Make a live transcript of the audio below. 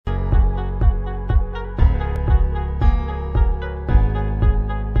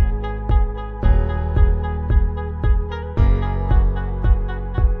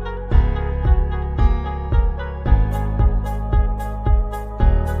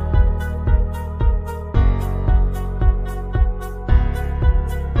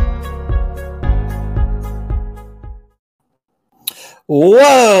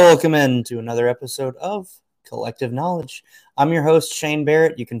Welcome into another episode of Collective Knowledge. I'm your host, Shane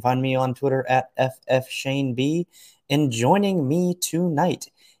Barrett. You can find me on Twitter at FFShaneB. And joining me tonight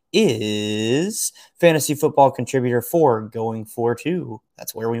is fantasy football contributor for Going For Two.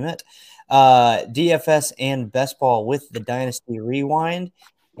 That's where we met. DFS and Best Ball with the Dynasty Rewind,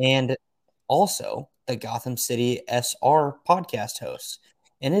 and also the Gotham City SR podcast host.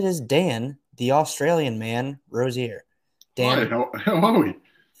 And it is Dan, the Australian man, Rosier. Dan, hi, how are we?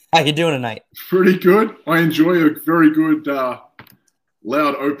 How you doing tonight? Pretty good. I enjoy a very good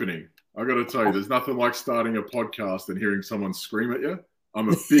loud opening. I got to tell you, there's nothing like starting a podcast and hearing someone scream at you. I'm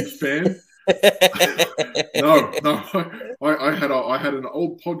a big fan. I had an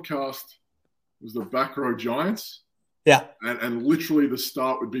old podcast. It was the Back Row Giants. Yeah. And literally the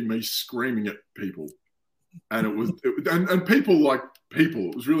start would be me screaming at people. And and people like people.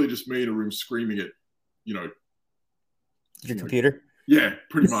 It was really just me in a room screaming at, your computer. Yeah,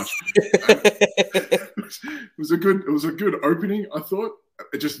 pretty much. It was a good opening. I thought.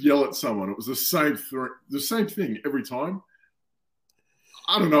 Just yell at someone. It was the same thing every time.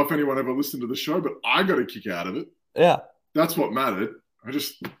 I don't know if anyone ever listened to the show, but I got a kick out of it. Yeah, that's what mattered. I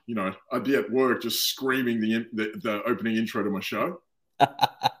just, I'd be at work just screaming the opening intro to my show.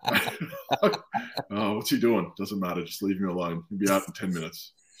 Oh, what's he doing? Doesn't matter. Just leave me alone. He'll be out in 10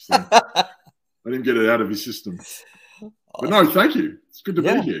 minutes. So, let him get it out of his system. But no, thank you. It's good to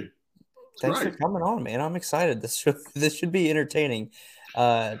be here. Thanks for coming on, man. I'm excited. This should be entertaining. You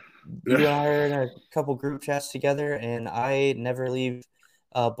and I are in a couple group chats together, and I never leave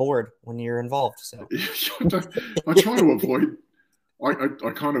bored when you're involved. So I try to avoid. I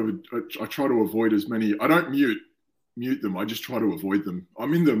try to avoid as many. I don't mute them. I just try to avoid them.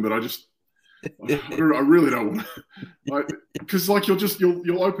 I'm in them, but I really don't want to. Because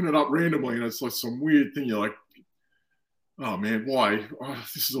you'll open it up randomly, and it's like some weird thing. You're like, oh man, why? Oh,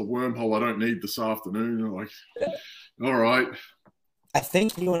 this is a wormhole I don't need this afternoon. You're like, all right. I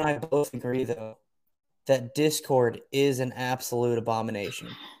think you and I both agree, though, that Discord is an absolute abomination.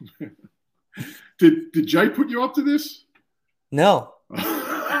 Did Jay put you up to this? No.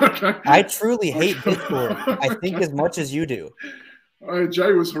 Okay. I truly hate Discord. I think as much as you do.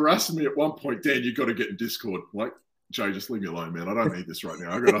 Jay was harassing me at one point. Dan, you got to get in Discord. I'm like, Jay, just leave me alone, man. I don't need this right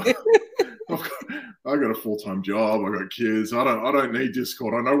now. I got a full-time job. I got kids. I don't need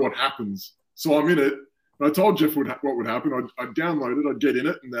Discord. I know what happens, so I'm in it. And I told Jeff what would happen. I'd download it. I'd get in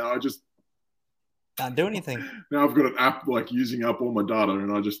it, and now I just not do anything. Now I've got an app like using up all my data,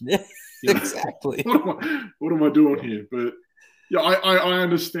 and I just exactly. What am I doing here? But yeah, I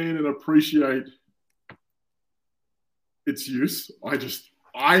understand and appreciate its use.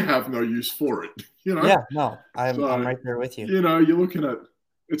 I have no use for it. Yeah, no, I'm right there with you. You're looking at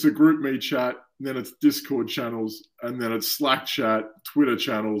it's a group me chat, and then it's Discord channels, and then it's Slack chat, Twitter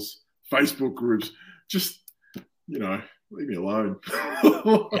channels, Facebook groups. Just, leave me alone.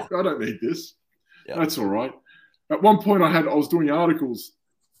 I don't need this. Yeah. That's all right. At one point I was doing articles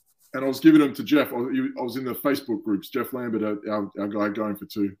and I was giving them to Jeff. I was in the Facebook groups. Jeff Lambert, our guy Going For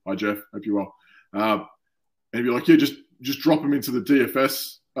Two. Hi, Jeff. Hope you're well. And he'd be like, yeah, just drop them into the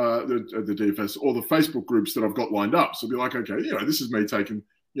DFS, the DFS, or the Facebook groups that I've got lined up. So I'd be like, okay, this is me taking,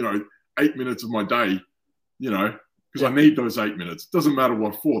 8 minutes of my day, because I need those 8 minutes. Doesn't matter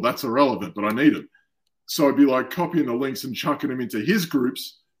what for. That's irrelevant, but I need it. So I'd be like copying the links and chucking them into his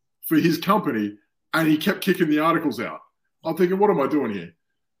groups for his company, and he kept kicking the articles out. I'm thinking, what am I doing here?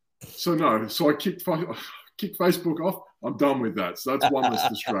 So no, so I kicked Facebook off. I'm done with that. So that's one less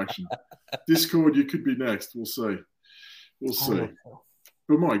distraction. Discord, you could be next. We'll see.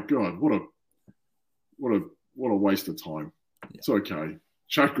 But my God, what a waste of time. Yeah. It's okay.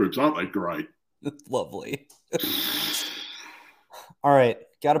 Chat groups, aren't they great? Lovely. All right,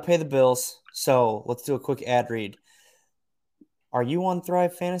 got to pay the bills. So let's do a quick ad read. Are you on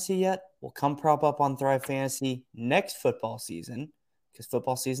Thrive Fantasy yet? Well, come prop up on Thrive Fantasy next football season, because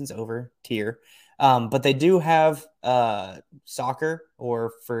football season's over tier. But they do have soccer,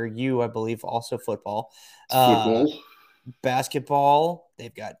 or for you, I believe, also football. Basketball.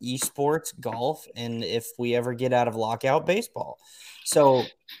 They've got esports, golf, and if we ever get out of lockout, baseball. So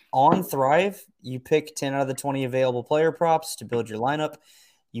on Thrive, you pick 10 out of the 20 available player props to build your lineup.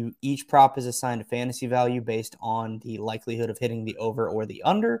 Each prop is assigned a fantasy value based on the likelihood of hitting the over or the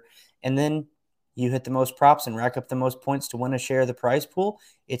under. And then you hit the most props and rack up the most points to win a share of the prize pool.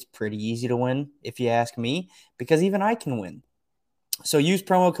 It's pretty easy to win, if you ask me, because even I can win. So use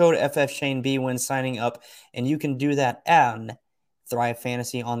promo code FFShaneB when signing up, and you can do that on Thrive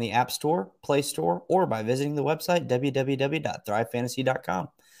Fantasy on the App Store, Play Store, or by visiting the website www.thrivefantasy.com.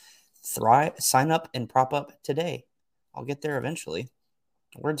 Sign up and prop up today. I'll get there eventually.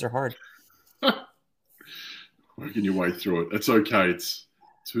 Words are hard. Working your way through it. It's okay. It's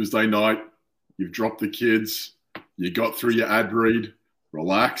Tuesday night. You've dropped the kids. You got through your ad read.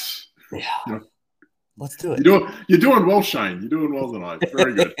 Relax. Yeah. You know, let's do it. You're doing well, Shane. You're doing well tonight.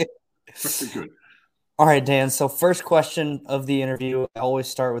 Very good. Very good. All right, Dan. So first question of the interview, I always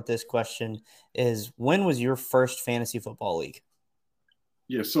start with this question, is when was your first fantasy football league?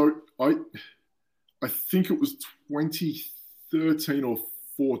 Yeah, so I think it was 2013 or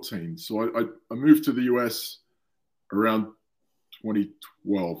 14. So I moved to the US around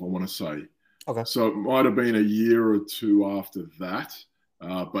 2012, I want to say. Okay. So it might have been a year or two after that.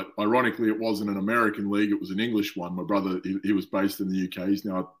 But ironically, it wasn't an American league. It was an English one. My brother, he was based in the UK. He's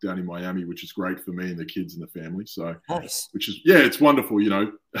now down in Miami, which is great for me and the kids and the family. So nice. Which is, yeah, it's wonderful, you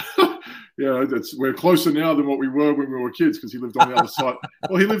know. Yeah, we're closer now than what we were when we were kids because he lived on the other side.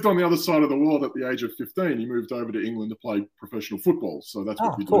 Well, he lived on the other side of the world at the age of 15. He moved over to England to play professional football. So that's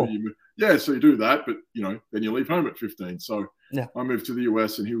what you cool. do. So you do that, but, you know, then you leave home at 15. So yeah. I moved to the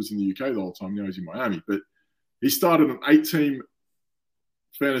US and he was in the UK the whole time. Now he's in Miami. But he started an 8-team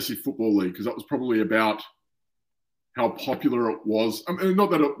fantasy football league because that was probably about how popular it was. I mean, not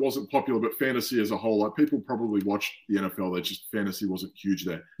that it wasn't popular, but fantasy as a whole, like people probably watched the NFL. They just fantasy wasn't huge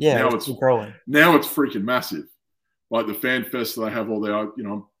there. Yeah, now it's growing. Now it's freaking massive. Like the fan fest that they have all there. You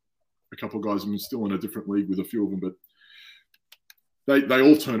know, a couple of guys. I'm still in a different league with a few of them, but they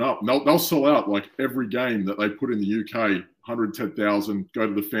all turn up. And they'll sell out like every game that they put in the UK. 110,000. Go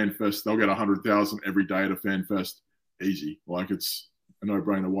to the fan fest. They'll get 100,000 every day at a fan fest. Easy. Like it's a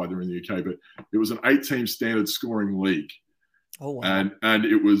no-brainer why they're in the UK, but it was an 8-team standard scoring league. Oh, wow. And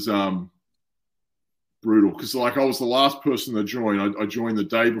it was brutal because, like, I was the last person to join. I joined the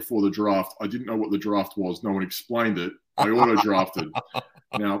day before the draft. I didn't know what the draft was. No one explained it. I auto-drafted.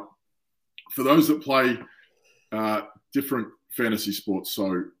 Now, for those that play different fantasy sports,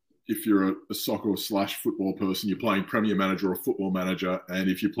 so if you're a soccer/football person, you're playing Premier Manager or Football Manager, and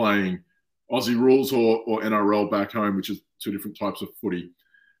if you're playing Aussie rules or NRL back home, which is two different types of footy.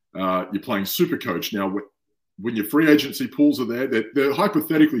 You're playing Super Coach. Now, when your free agency pools are there, they're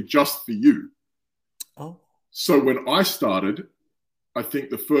hypothetically just for you. Oh. So when I started, I think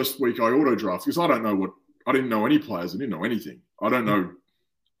the first week I auto-drafted, because I didn't know any players. I didn't know anything. I know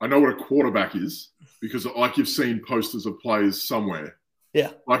what a quarterback is because like you've seen posters of players somewhere.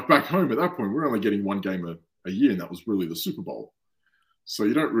 Yeah. Like back home at that point, we're only getting one game a year, and that was really the Super Bowl. So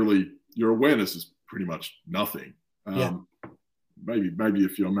your awareness is pretty much nothing. Maybe I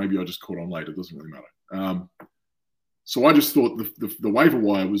just caught on late. It doesn't really matter. So I just thought the waiver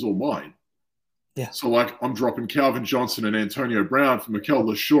wire was all mine. Yeah. So like I'm dropping Calvin Johnson and Antonio Brown for Mikel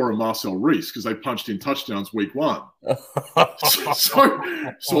Leshaw and Marcel Reese because they punched in touchdowns week 1.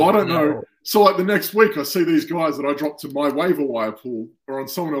 so I don't know. So like the next week I see these guys that I dropped to my waiver wire pool are on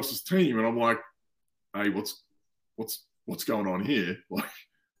someone else's team, and I'm like, hey, what's going on here? Like,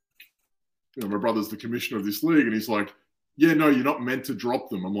 you know, my brother's the commissioner of this league, and he's like, yeah, no, you're not meant to drop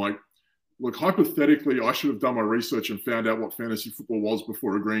them. I'm like, look, hypothetically, I should have done my research and found out what fantasy football was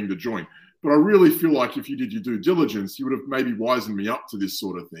before agreeing to join. But I really feel like if you did your due diligence, you would have maybe wisened me up to this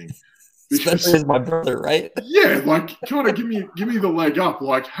sort of thing. Especially as my brother, right? Yeah, like kind of give me the leg up.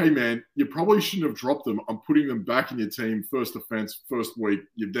 Like, hey, man, you probably shouldn't have dropped them. I'm putting them back in your team. First offense, first week.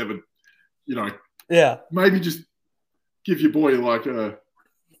 You've never, you know. Yeah. Maybe just give your boy like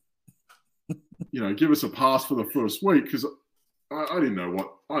give us a pass for the first week because I didn't know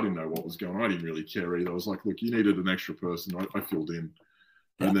what was going on. I didn't really care either. I was like, look, you needed an extra person. I filled in.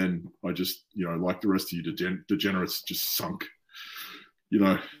 Yeah. And then I just, like the rest of you degenerates, just sunk.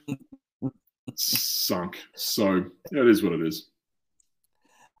 Sunk. So yeah, it is what it is.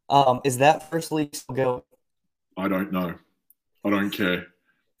 Is that first league still going? I don't know. I don't care.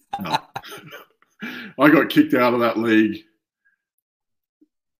 No. I got kicked out of that league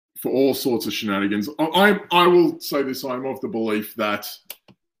for all sorts of shenanigans. I will say this, I'm of the belief that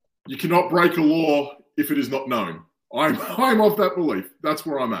you cannot break a law if it is not known. I'm of that belief. That's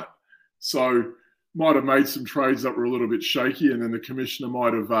where I'm at. So might have made some trades that were a little bit shaky, and then the commissioner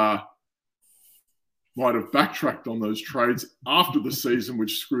might have backtracked on those trades after the season,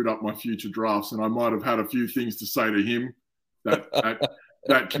 which screwed up my future drafts. And I might have had a few things to say to him,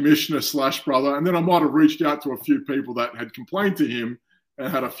 that commissioner / brother. And then I might have reached out to a few people that had complained to him and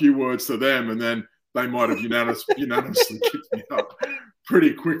had a few words to them. And then they might have unanimously kicked me up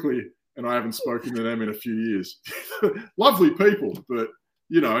pretty quickly. And I haven't spoken to them in a few years. Lovely people, but,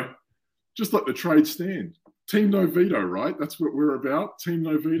 just let the trade stand. Team no veto, right? That's what we're about. Team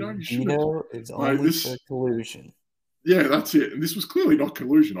no veto. Veto is only for collusion. Yeah, that's it. And this was clearly not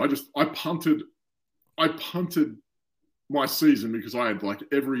collusion. I punted my season because I had like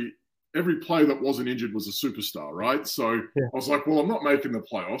every player that wasn't injured was a superstar, right? So I was like, well, I'm not making the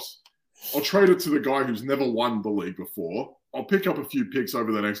playoffs. I'll trade it to the guy who's never won the league before. I'll pick up a few picks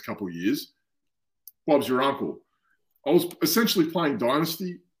over the next couple of years. Bob's your uncle. I was essentially playing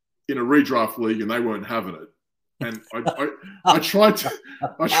Dynasty in a redraft league, and they weren't having it. And I tried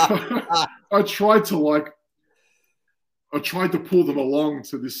to pull them along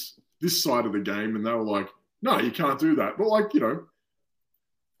to this side of the game, and they were like, "No, you can't do that." But like,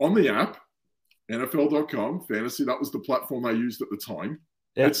 on the app, NFL.com, Fantasy, that was the platform they used at the time.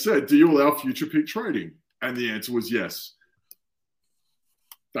 Yeah. It said, "Do you allow future pick trading?" And the answer was yes.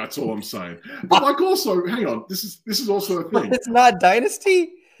 That's all I'm saying. But like, also, hang on, this is also a thing. It's not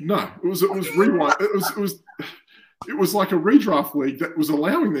Dynasty. No, it was rewind. It was like a redraft league that was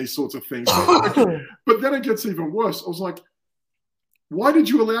allowing these sorts of things. But then it gets even worse. I was like, why did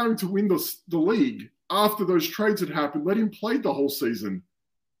you allow him to win the league after those trades had happened? Let him play the whole season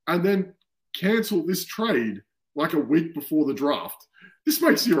and then cancel this trade like a week before the draft. This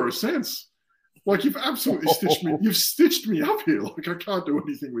makes zero sense. Like, you've absolutely stitched me up here. Like, I can't do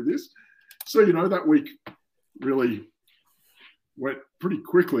anything with this. So, that week really went pretty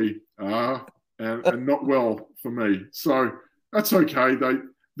quickly and not well for me. So that's okay.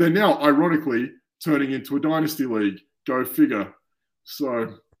 They're now, ironically, turning into a dynasty league. Go figure.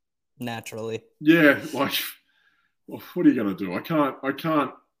 So naturally. Yeah, like, well, what are you going to do? I can't,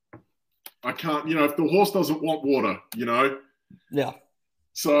 if the horse doesn't want water, Yeah.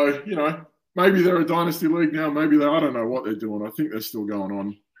 So, maybe they're a dynasty league now. Maybe I don't know what they're doing. I think they're still going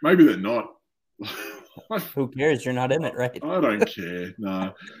on. Maybe they're not. Who cares? You're not in it, right? I don't care.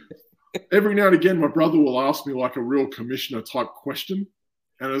 No. Every now and again, my brother will ask me like a real commissioner type question.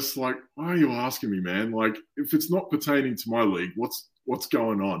 And it's like, why are you asking me, man? Like, if it's not pertaining to my league, what's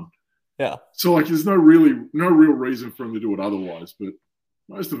going on? Yeah. So like, there's no real reason for him to do it otherwise. But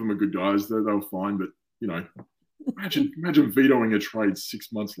most of them are good guys. They're fine. But, imagine vetoing a trade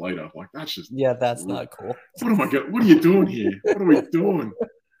 6 months later. Like, that's just that's not cool. What are you doing here? What are we doing?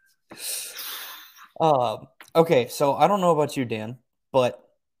 Okay, so I don't know about you, Dan, but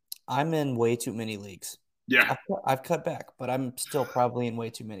I'm in way too many leagues. Yeah. I've cut back, but I'm still probably in way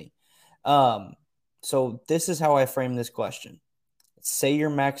too many. So this is how I frame this question. Say you're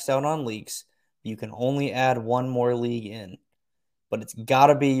maxed out on leagues. You can only add one more league in, but it's got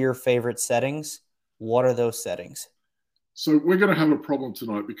to be your favorite settings. What are those settings? So we're going to have a problem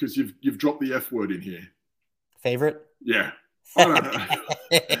tonight because you've dropped the F word in here. Favorite? Yeah. I don't know.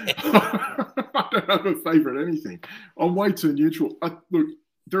 I don't have a favorite anything. I'm way too neutral. Look,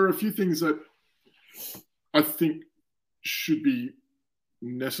 there are a few things that I think should be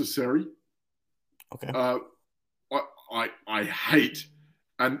necessary. Okay. I hate,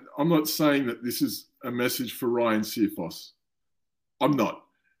 and I'm not saying that this is a message for Ryan Searfoss. I'm not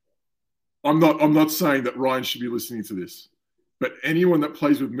saying that Ryan should be listening to this, but anyone that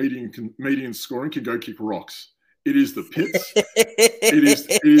plays with median scoring can go kick rocks. It is the pits.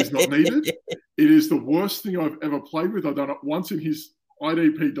 It is not needed. It is the worst thing I've ever played with. I've done it once in his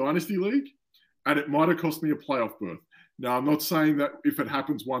IDP Dynasty League, and it might have cost me a playoff berth. Now, I'm not saying that if it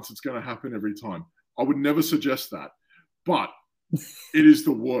happens once, it's going to happen every time. I would never suggest that. But it is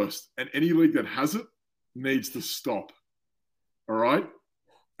the worst. And any league that has it needs to stop. All right?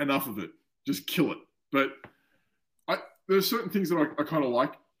 Enough of it. Just kill it. But there are certain things that I kind of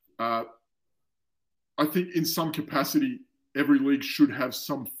like. I think in some capacity, every league should have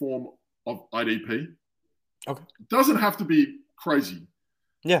some form of IDP. Okay. It doesn't have to be crazy.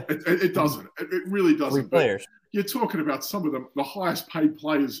 Yeah. It doesn't. It really doesn't. Players. You're talking about some of the highest paid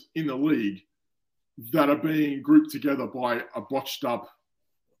players in the league that are being grouped together by a botched up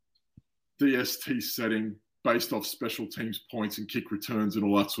DST setting based off special teams points and kick returns and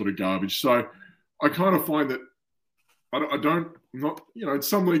all that sort of garbage. So I kind of find that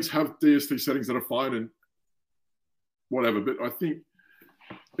some leagues have DST settings that are fine and whatever, but I think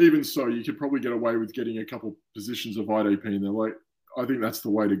even so, you could probably get away with getting a couple positions of IDP in there. Like, I think that's the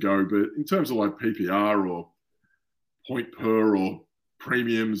way to go. But in terms of like PPR or point per or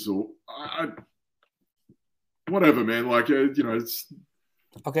premiums or whatever, man, like, it's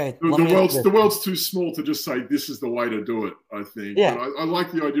okay. The world's too small to just say this is the way to do it, I think. Yeah. But I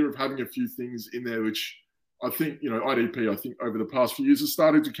like the idea of having a few things in there, which I think, IDP, I think over the past few years has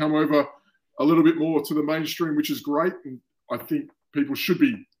started to come over a little bit more to the mainstream, which is great. And I think people should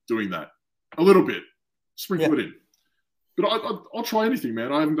be doing that a little bit, sprinkle it in. But I'll try anything,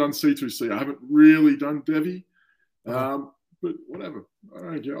 man. I haven't done C2C. I haven't really done Devi. But whatever. I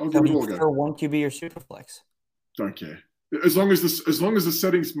don't care. I'll give it all a go. For one QB or Superflex. Don't care. As long as the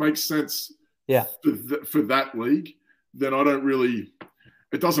settings make sense for that league, then I don't really.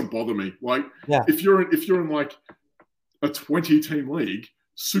 It doesn't bother me. Like Yeah. if you're in like a 20-team league,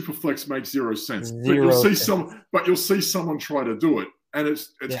 Superflex makes zero sense. But you'll see someone try to do it, and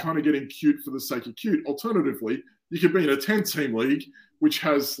it's kind of getting cute for the sake of cute. Alternatively, you could be in a 10-team league which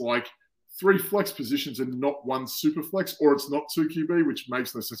has like 3 flex positions and not 1 Superflex, or it's not 2 QB, which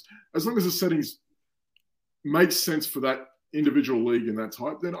makes no sense. As long as the settings make sense for that individual league and that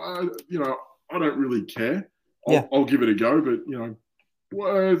type, then I don't really care. I'll give it a go, but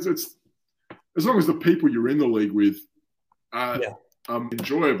it's as long as the people you're in the league with are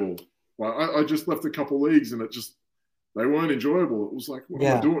enjoyable. Like I just left a couple leagues and they weren't enjoyable. It was like, what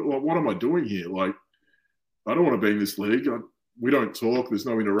am I doing? Like, what am I doing here? Like, I don't want to be in this league. We don't talk. There's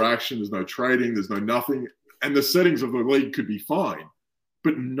no interaction. There's no trading. There's no nothing. And the settings of the league could be fine,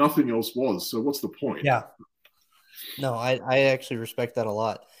 but nothing else was. So what's the point? Yeah. No, I actually respect that a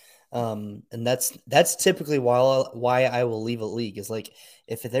lot. And that's typically why I will leave a league is like,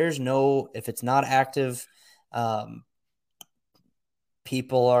 if it's not active,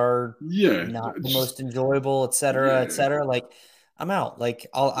 people are not the most enjoyable, et cetera. Like, I'm out. Like,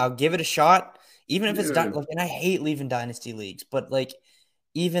 I'll give it a shot, even if it's not like, and I hate leaving dynasty leagues, but like,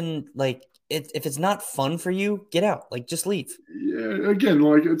 even like if it's not fun for you, get out. Like, just leave. Yeah. Again,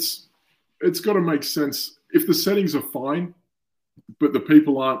 like it's got to make sense. If the settings are fine, but the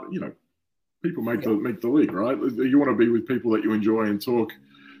people aren't, people make the league, right? You want to be with people that you enjoy and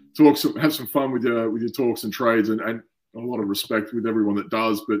have some fun with your talks and trades, and a lot of respect with everyone that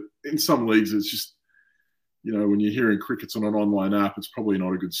does. But in some leagues, it's just, when you're hearing crickets on an online app, it's probably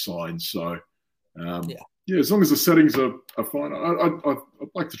not a good sign. So, as long as the settings are fine, I'd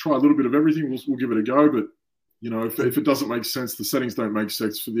like to try a little bit of everything. We'll give it a go. But, if it doesn't make sense, the settings don't make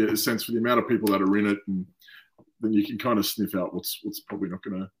sense for the amount of people that are in it, and then you can kind of sniff out what's probably not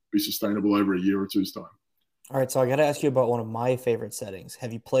going to be sustainable over a year or two's time. All right, so I got to ask you about one of my favorite settings.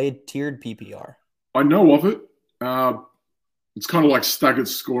 Have you played tiered PPR? I know of it. It's kind of like staggered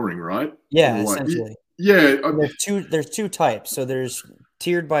scoring, right? Yeah, essentially. Yeah. There's two types. So there's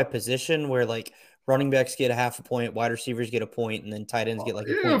tiered by position, where like running backs get a half a point, wide receivers get a point, and then tight ends get like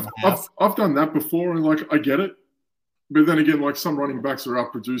a point and a half. I've done that before, and like I get it. But then again, like some running backs are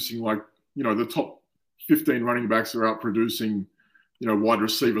out producing, like, the top 15 running backs are out producing, wide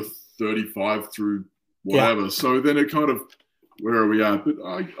receiver 35 through whatever. Yeah. So then it kind of, where are we at? But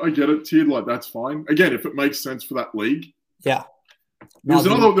I get it. Tiered like that's fine. Again, if it makes sense for that league. Yeah. There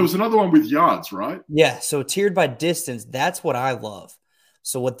was another one with yards, right? Yeah. So tiered by distance, that's what I love.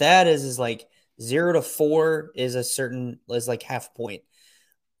 So what that is like 0 to 4 is like half a point.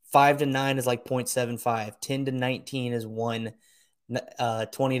 5 to 9 is like 0.75. 10 to 19 is 1.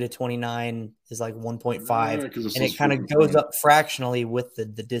 20 to 29 is like 1.5. And it kind of goes up fractionally with the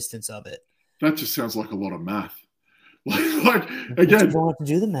distance of it. That just sounds like a lot of math. Like again, you don't have to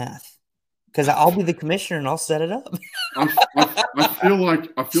do the math, because I'll be the commissioner and I'll set it up. I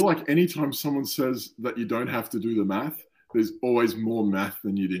feel like anytime someone says that you don't have to do the math, there's always more math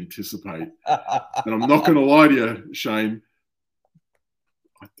than you'd anticipate. And I'm not going to lie to you, Shane.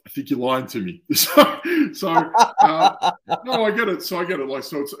 I think you're lying to me. No, I get it. So I get it. Like,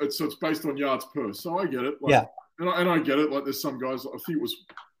 so it's based on yards per. So I get it. Like, yeah. And I get it. Like, there's some guys. I think it was,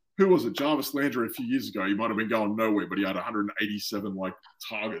 who was it? Jarvis Landry a few years ago. He might have been going nowhere, but he had 187 like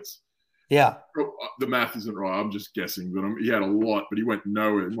targets. Yeah. The math isn't right. I'm just guessing, but he had a lot, but he went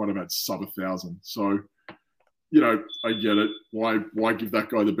nowhere. He might have had sub 1,000. So, I get it. Why give that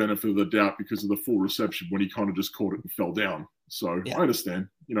guy the benefit of the doubt because of the full reception when he kind of just caught it and fell down? So I understand.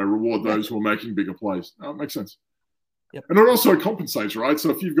 Reward those who are making bigger plays. It makes sense. Yep. And it also compensates, right? So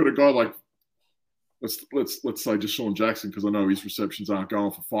if you've got a guy like, let's say Deshaun Jackson, because I know his receptions aren't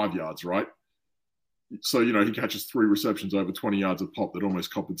going for 5 yards, right? So, he catches 3 receptions over 20 yards a pop. That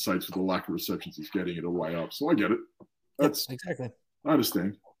almost compensates for the lack of receptions he's getting it all the way up. So I get it. That's exactly. I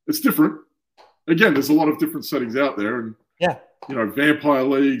understand. It's different. Again, there's a lot of different settings out there, and vampire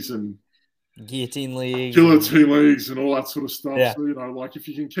leagues and guillotine leagues, and all that sort of stuff. Yeah. So, like if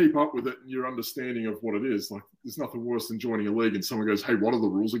you can keep up with it and your understanding of what it is, like there's nothing worse than joining a league and someone goes, "Hey, what are the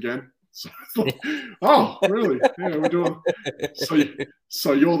rules again?" So it's like, oh, really? Yeah, we're doing.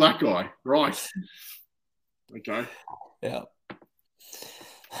 So you're that guy, right? Okay. Yeah.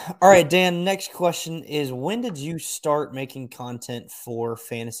 All right, Dan, next question is, when did you start making content for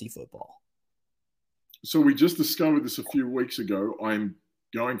fantasy football? So we just discovered this a few weeks ago. I'm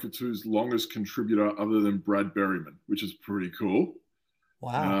going for Two's longest contributor other than Brad Berryman, which is pretty cool.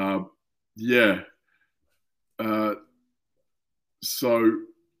 Wow. Yeah. So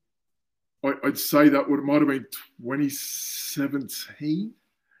I'd say that might have been 2017.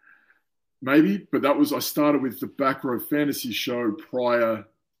 maybe, but I started with the Back Row Fantasy Show prior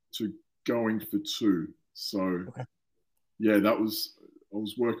to going for two. So, yeah, I was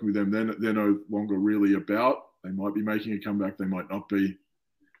working with them then. They're no longer really about. They might be making a comeback. They might not be.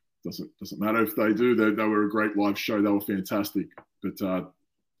 Doesn't matter if they do. They were a great live show. They were fantastic, but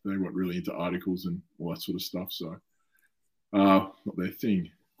they weren't really into articles and all that sort of stuff. So, not their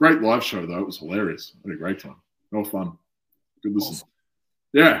thing. Great live show though. It was hilarious. I had a great time. All fun. Good listen. Awesome.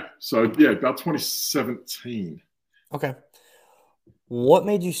 Yeah. So yeah, about 2017. Okay. What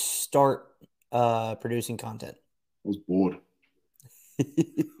made you start producing content? I was bored. I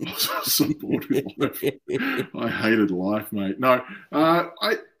was so bored with life. I hated life, mate. No,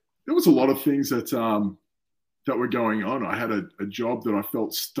 there was a lot of things that were going on. I had a job that I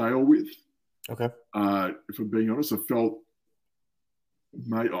felt stale with. Okay. If I'm being honest, I felt,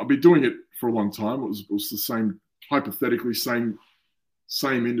 mate, I've been doing it for a long time. It was the same, hypothetically, same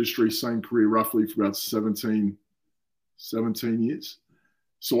industry, same career, roughly for about 17 years.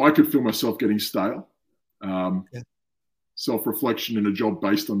 So I could feel myself getting stale. Self-reflection in a job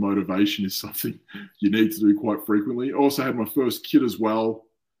based on motivation is something you need to do quite frequently. I also had my first kid as well.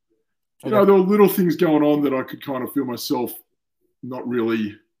 You know, there were little things going on that I could kind of feel myself not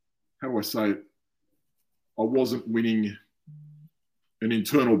really, how do I say it? I wasn't winning an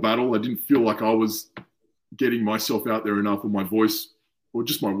internal battle. I didn't feel like I was getting myself out there enough, or my voice, or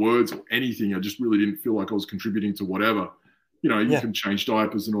just my words, or anything. I just really didn't feel like I was contributing to whatever. You know, you can change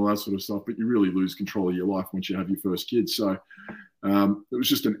diapers and all that sort of stuff, but you really lose control of your life once you have your first kid. So it was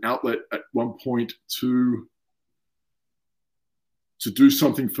just an outlet at one point to do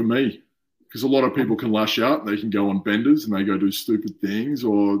something for me. Because a lot of people can lash out, they can go on benders and they go do stupid things,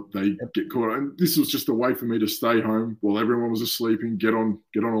 or they get caught. And this was just a way for me to stay home while everyone was asleep and get on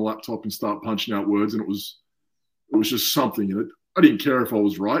a laptop and start punching out words. And it was just something. And I didn't care if I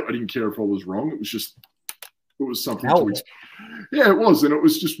was right. I didn't care if I was wrong. It was something to yeah, it was. And it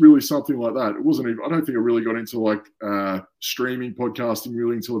was just really something like that. It wasn't even, I don't think I really got into like streaming podcasting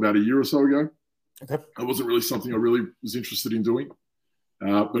really until about a year or so ago. Okay. It wasn't really something I really was interested in doing.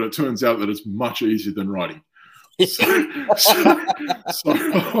 But it turns out that it's much easier than writing. So I've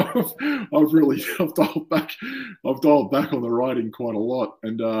dialed back on the writing quite a lot.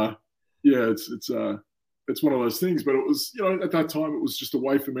 And yeah, it's one of those things. But it was, you know, at that time, it was just a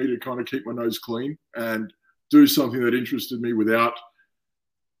way for me to kind of keep my nose clean and do something that interested me without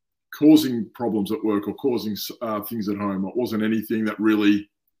causing problems at work or causing things at home. It wasn't anything that really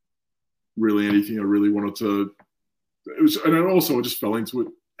anything I really wanted to. It was, and also I just fell into it,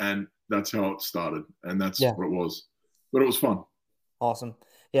 and that's how it started, and that's what it was. But it was fun. Awesome.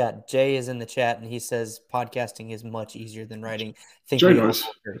 Yeah, Jay is in the chat, and he says podcasting is much easier than writing. Jay knows.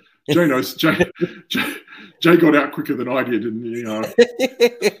 Jay knows. Jay got out quicker than I did, and you know,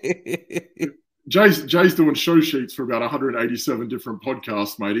 Jay's doing show sheets for about 187 different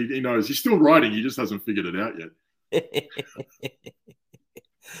podcasts, mate. He knows. He's still writing. He just hasn't figured it out yet.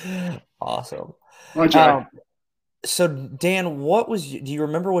 Awesome. Hi, Jay. So, Dan, do you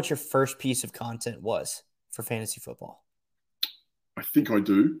remember what your first piece of content was for fantasy football? I think I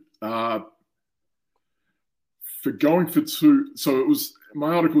do. For going for two, so it was,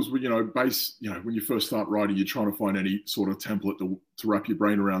 my articles were, you know, when you first start writing, you're trying to find any sort of template to wrap your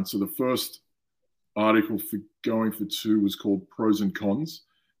brain around. So the first article for going for two was called Pros and Cons.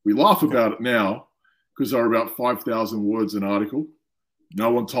 We laugh about it now because they're about 5,000 words an article. No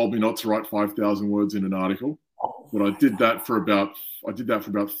one told me not to write 5,000 words in an article. But I did that for about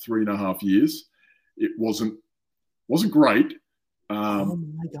 3.5 years. It wasn't great. Oh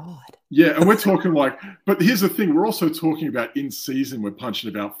my God. Yeah, and we're talking like, but here's the thing: we're also talking about in season. We're punching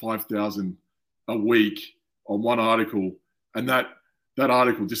about 5,000 a week on one article, and that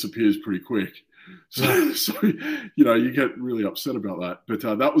article disappears pretty quick. So you know, you get really upset about that. But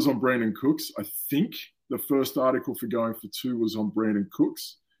that was on Brandon Cooks. I think the first article for going for two was on Brandon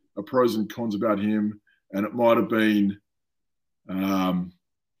Cooks, a pros and cons about him. And it might have been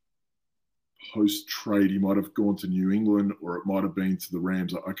post-trade. He might have gone to New England, or it might have been to the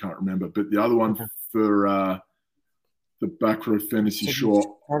Rams. I can't remember. But the other one for the Back Row Fantasy Short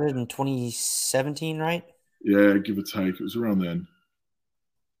started in 2017, right? Yeah, give or take. It was around then.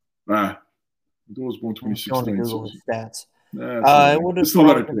 I was born 2016. Google stats. It's not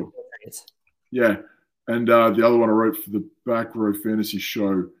that important. Yeah. And the other one I wrote for the Back Row Fantasy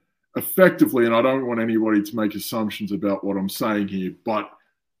Show, effectively, and I don't want anybody to make assumptions about what I'm saying here, but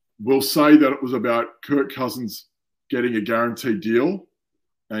we'll say that it was about Kirk Cousins getting a guaranteed deal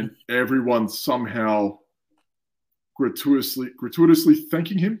and everyone somehow gratuitously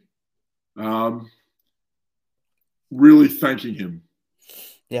thanking him, really thanking him.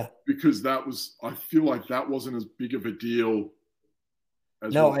 Yeah. Because I feel like that wasn't as big of a deal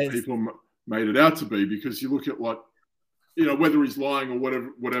as people made it out to be. Because you look at what, whether he's lying or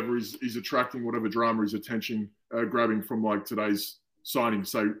whatever he's attracting, whatever drama he's grabbing from like today's signing,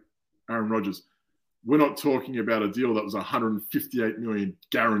 say Aaron Rodgers. We're not talking about a deal that was 158 million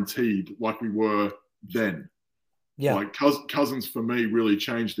guaranteed like we were then. Yeah. Like Cousins for me really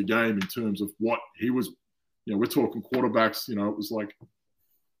changed the game in terms of what he was. We're talking quarterbacks. It was like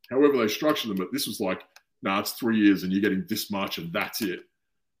however they structured them, but this was like, it's 3 years and you're getting this much and that's it.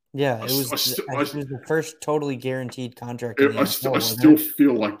 Yeah, it was the first totally guaranteed contract. I still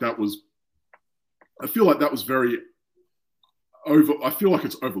feel like that was. I feel like that was very over. I feel like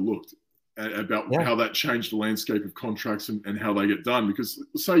it's overlooked about how that changed the landscape of contracts and how they get done. Because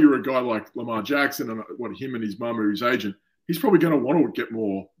say you're a guy like Lamar Jackson and what him and his mum or his agent, he's probably going to want to get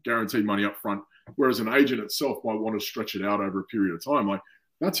more guaranteed money up front. Whereas an agent itself might want to stretch it out over a period of time. Like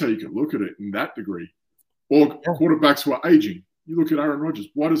that's how you can look at it in that degree. Or quarterbacks who are aging. You look at Aaron Rodgers.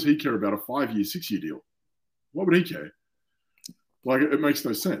 Why does he care about a 5-year, 6-year deal? Why would he care? Like it makes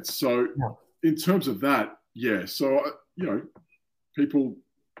no sense. So in terms of that, yeah. So people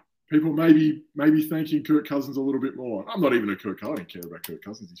maybe thanking Kirk Cousins a little bit more. I'm not even a Kirk. I don't care about Kirk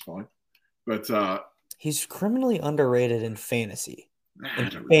Cousins. He's fine, but he's criminally underrated in fantasy.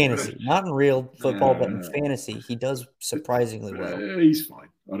 Fantasy, not in real football, but in fantasy, he does surprisingly well. He's fine.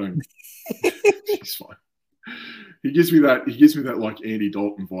 He's fine. He gives me that like Andy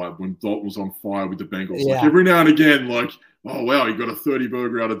Dalton vibe when Dalton was on fire with the Bengals. Yeah. Like every now and again, like, oh wow, he got a 30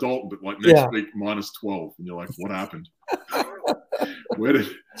 burger out of Dalton, but like next week -12, and you're like, what happened? Where did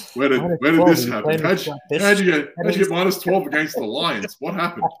this happen? How'd you get -12 against the Lions? What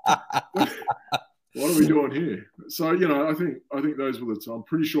happened? What are we doing here? So I think those were I'm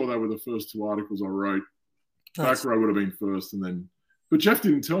pretty sure they were the first 2 articles I wrote. Back row would have been first, and then. But Jeff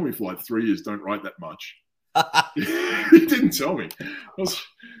didn't tell me for like 3 years. Don't write that much. He didn't tell me. I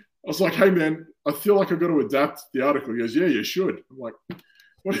was like, hey man, I feel like I've got to adapt the article. He goes, yeah, you should. I'm like,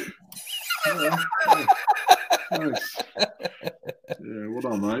 what? Thanks. Yeah, well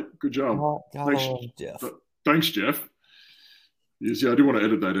done, mate. Good job. Thanks, Jeff. He goes, yeah, I didn't want to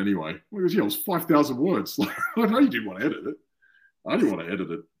edit that anyway. He goes, yeah, it was 5,000 words. Like, I know you didn't want to edit it. I didn't want to edit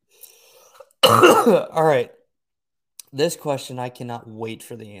it. All right. This question, I cannot wait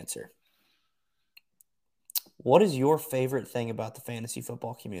for the answer. What is your favorite thing about the fantasy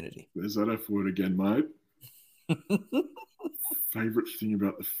football community? There's that F word again, mate. Favorite thing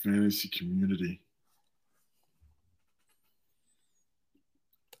about the fantasy community?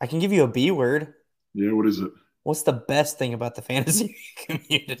 I can give you a B word. Yeah, what is it? What's the best thing about the fantasy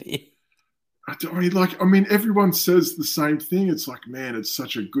community? I mean, everyone says the same thing. It's like, man, it's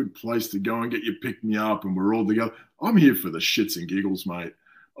such a good place to go and get your pick me up and we're all together. I'm here for the shits and giggles, mate.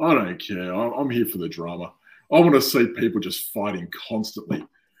 I don't care. I'm here for the drama. I want to see people just fighting constantly.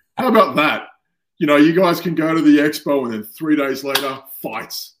 How about that? You guys can go to the expo and then 3 days later,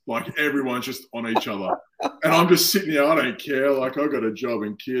 fights. Like everyone's just on each other. And I'm just sitting here. I don't care. Like I got a job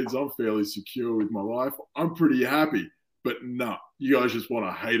and kids. I'm fairly secure with my life. I'm pretty happy. But no, you guys just want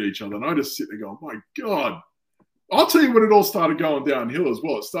to hate each other. And I just sit there going, my God. I'll tell you when it all started going downhill as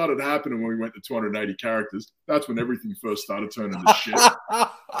well. It started happening when we went to 280 characters. That's when everything first started turning to shit.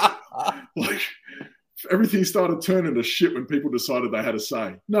 Like, everything started turning to shit when people decided they had a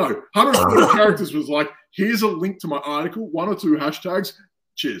say. No, 140 characters was like, here's a link to my article, 1 or 2 hashtags,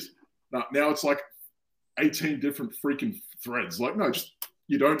 cheers. Now it's like 18 different freaking threads. Like, no,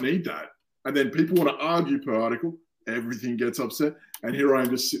 you don't need that. And then people want to argue per article. Everything gets upset. And here I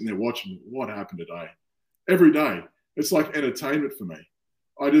am just sitting there watching what happened today. Every day. It's like entertainment for me.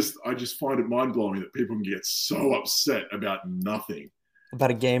 I just find it mind-blowing that people can get so upset about nothing.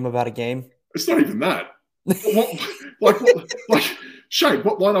 About a game? It's not even that. Shane,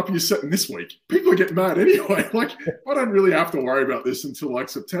 what lineup are you setting this week? People are getting mad anyway. Like, I don't really have to worry about this until like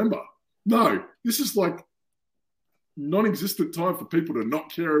September. No, this is like non-existent time for people to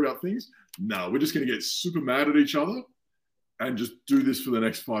not care about things. No, we're just going to get super mad at each other and just do this for the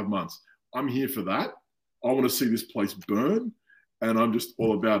next 5 months. I'm here for that. I want to see this place burn. And I'm just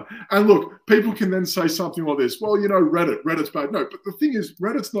all about it. And look, people can then say something like this. Well, Reddit's bad. No, but the thing is,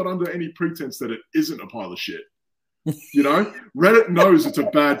 Reddit's not under any pretense that it isn't a pile of shit. Reddit knows it's a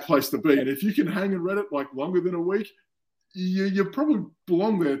bad place to be. And if you can hang in Reddit like longer than a week, you probably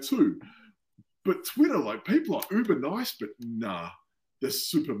belong there too. But Twitter, like people are uber nice, but nah, they're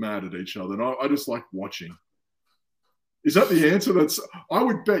super mad at each other. And I just like watching. Is that the answer? I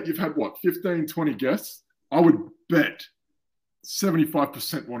would bet you've had, 15, 20 guests? I would bet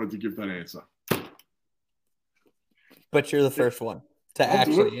 75% wanted to give that answer. But you're the first one. to I'll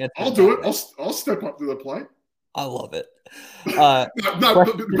do it. actually answer I'll it do that it. way. I'll step up to the plate. I love it. No,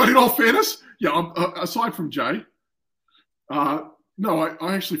 but in all fairness, yeah. Aside from Jay, no,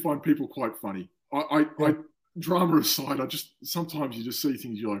 I actually find people quite funny. I drama aside, I just sometimes you just see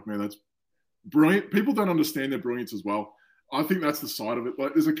things you're like, man, that's brilliant. People don't understand their brilliance as well. I think that's the side of it.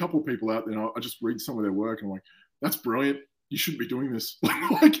 Like, there's a couple of people out there. I just read some of their work, and I'm like, that's brilliant. You shouldn't be doing this.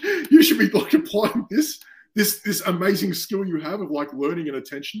 Like, you should be like applying this amazing skill you have of like learning and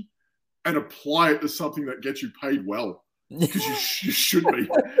attention, and apply it to something that gets you paid well. Because you should be.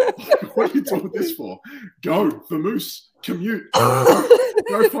 Like, what are you doing this for? Go the moose, commute,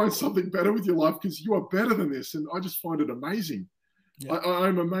 go find something better with your life because you are better than this. And I just find it amazing. Yeah.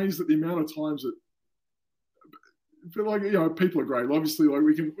 I'm amazed at the amount of times that, but like, you know, people are great. Obviously, like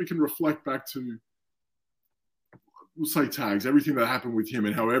we can reflect back to, we'll say Tags, everything that happened with him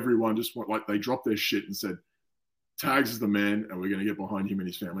and how everyone just went, like, they dropped their shit and said, Tags is the man, and we're going to get behind him and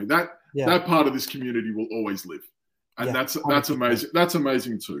his family. That part of this community will always live. And that's amazing. That's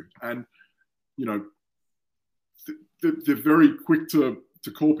amazing too. And, you know, they're very quick to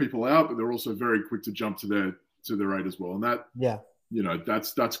call people out, but they're also very quick to jump to their aid as well. And that, you know,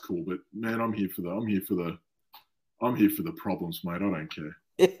 that's cool. But man, I'm here for the problems, mate. I don't care.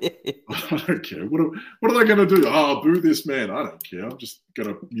 I don't care. What are they going to do? Oh, boo this man. I don't care. I'm just going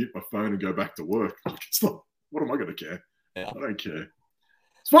to mute my phone and go back to work. It's not. What am I going to care? Yeah. I don't care.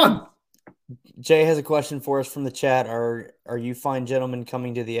 It's fun. Jay has a question for us from the chat. Are you fine gentlemen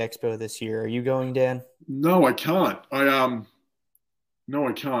coming to the expo this year? Are you going, Dan? No, I can't. No,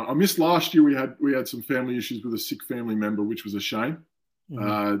 I can't. I missed last year. We had some family issues with a sick family member, which was a shame.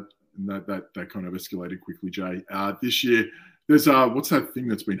 Mm-hmm. And that kind of escalated quickly, Jay. This year, there's what's that thing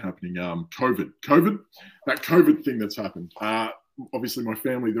that's been happening? COVID. That COVID thing that's happened. Obviously, my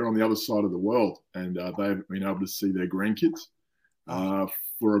family, they're on the other side of the world, and they haven't been able to see their grandkids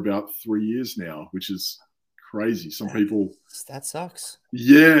for about 3 years now, which is crazy. Some people... That sucks.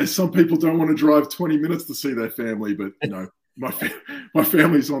 Yeah, some people don't want to drive 20 minutes to see their family, but, you know, my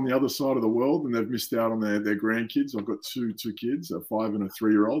family's on the other side of the world, and they've missed out on their grandkids. I've got two kids, a 5 and a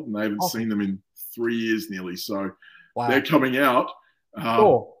 3-year-old, and they haven't seen them in 3 years nearly. So they're coming out.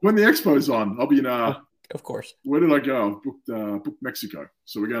 Cool. When the expo's on, I'll be in... Of course. Where did I go? I booked Mexico.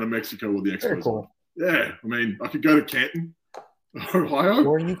 So we're going to Mexico while the expo's on. Yeah, I mean, I could go to Canton, Ohio.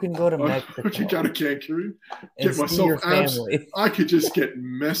 Or you can go to Mexico. I could go to Cancun, get myself abs. I could just get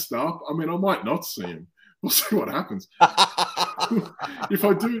messed up. I mean, I might not see him. We'll see what happens. If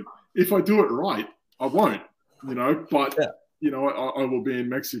I do it right, I won't, you know, but you know, I will be in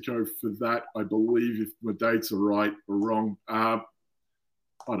Mexico for that. I believe, if my dates are right or wrong.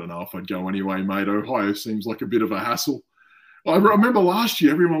 I don't know if I'd go anyway, mate. Ohio seems like a bit of a hassle. I remember last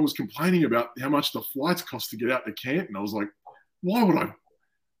year, everyone was complaining about how much the flights cost to get out to Canton. I was like, why would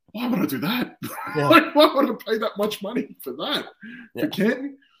I do that? Yeah. Like, why would I pay that much money for that? Yeah. For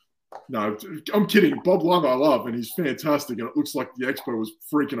Canton? No, I'm kidding. Bob Lung I love, and he's fantastic, and it looks like the expo was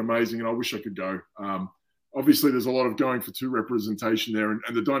freaking amazing, and I wish I could go. Obviously, there's a lot of going for 2 representation there, and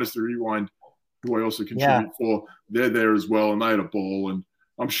the Dynasty Rewind, who I also contribute for, they're there as well, and they had a ball, and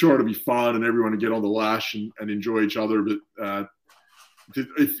I'm sure it'll be fun, and everyone will get on the lash and enjoy each other. But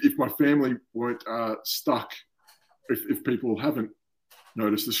if my family weren't stuck, if people haven't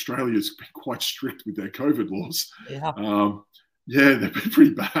noticed, Australia's been quite strict with their COVID laws. Yeah, they've been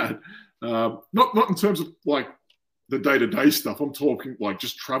pretty bad. Not in terms of like the day-to-day stuff. I'm talking like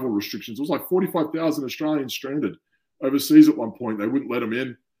just travel restrictions. It was like 45,000 Australians stranded overseas at one point. They wouldn't let them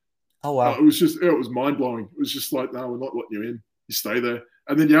in. Oh, wow. It was mind-blowing. It was just like, no, we're not letting you in. You stay there.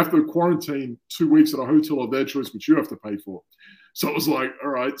 And then you have to quarantine 2 weeks at a hotel of their choice, which you have to pay for. So it was like, all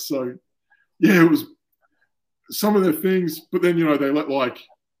right. So, yeah, it was some of the things. But then, you know, they let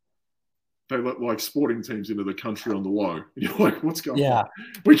sporting teams into the country on the low. And you're like, what's going on?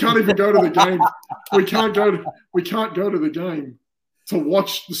 We can't even go to the game. We can't go to the game to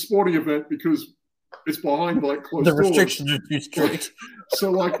watch the sporting event because it's behind like closed doors. The restrictions are too strict.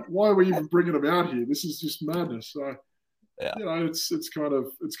 So like, why are we even bringing them out here? This is just madness. So, you know, it's kind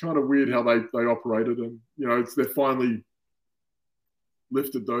of weird how they operated, and you know, they're finally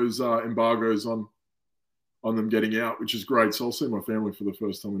lifted those embargoes on them getting out, which is great. So I'll see my family for the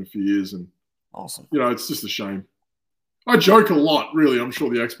first time in a few years, and awesome. You know, it's just a shame. I joke a lot, really. I'm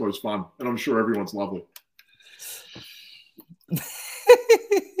sure the expo is fun, and I'm sure everyone's lovely.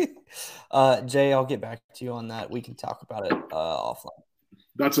 Jay, I'll get back to you on that. We can talk about it offline.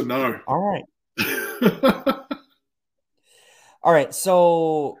 That's a no. All right. All right.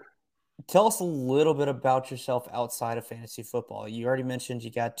 So tell us a little bit about yourself outside of fantasy football. You already mentioned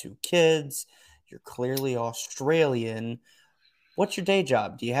you got 2 kids. You're clearly Australian. What's your day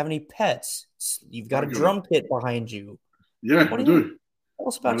job? Do you have any pets? You've got I a got it. drum kit behind you. Yeah, What I do you do. tell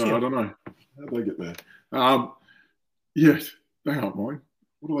us about you? I don't know. How did they get there? Yeah, they aren't mine.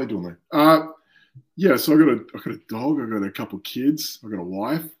 What are they doing there? Yeah, so I got a dog. I got a couple of kids. I got a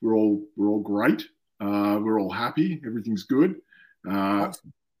wife. We're all great. We're all happy. Everything's good.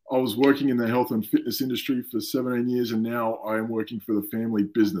 Awesome. I was working in the health and fitness industry for 17 years, and now I am working for the family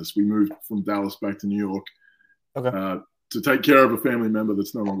business. We moved from Dallas back to New York to take care of a family member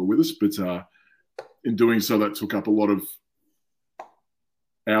that's no longer with us. But in doing so, that took up a lot of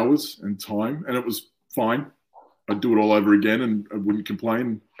hours and time, and it was fine. I'd do it all over again, and I wouldn't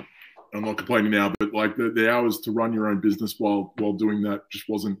complain. I'm not complaining now, but like the hours to run your own business while doing that just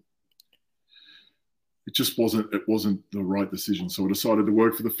wasn't. It wasn't the right decision. So I decided to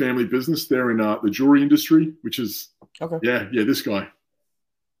work for the family business. They're in the jewelry industry, which is this guy.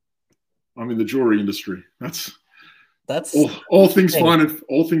 I'm in the jewelry industry. That's all things fine and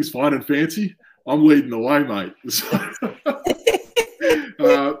fancy. I'm leading the way, mate.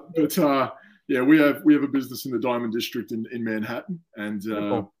 We have a business in the Diamond District in Manhattan, and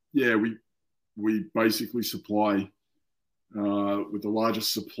we basically supply. With the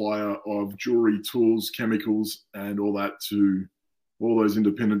largest supplier of jewelry, tools, chemicals, and all that to all those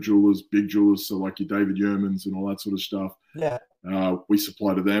independent jewelers, big jewelers, so like your David Yurmans and all that sort of stuff. Yeah. We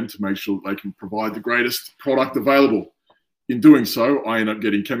supply to them to make sure they can provide the greatest product available. In doing so, I end up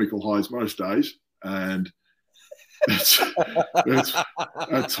getting chemical highs most days, and it's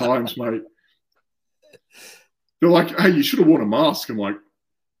at times, mate. They're like, "Hey, you should have worn a mask." I'm like,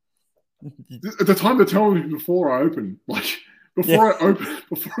 at the time they're telling me before I open this,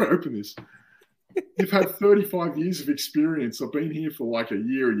 you've had 35 years of experience. I've been here for like a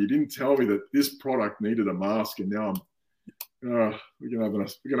year, and you didn't tell me that this product needed a mask, and now we're gonna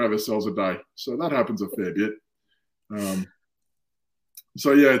have ourselves a day. So that happens a fair bit.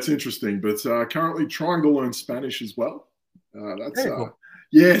 It's interesting, but currently trying to learn Spanish as well. That's cool.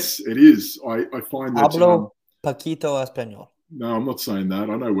 Yes, it is. I find that hablo poquito español. No, I'm not saying that.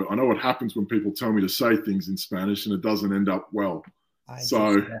 I know what happens when people tell me to say things in Spanish and it doesn't end up well. I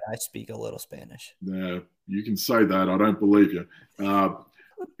speak a little Spanish. Yeah, you can say that. I don't believe you.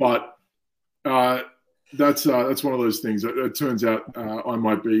 But that's one of those things. It turns out I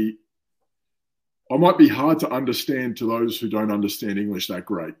might be hard to understand to those who don't understand English that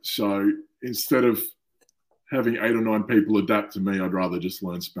great. So instead of having 8 or 9 people adapt to me, I'd rather just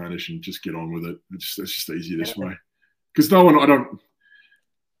learn Spanish and just get on with it. It's just easier this way. Because if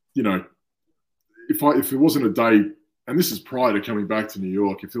it wasn't a day, and this is prior to coming back to New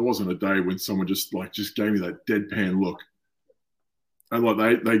York, if there wasn't a day when someone just gave me that deadpan look, and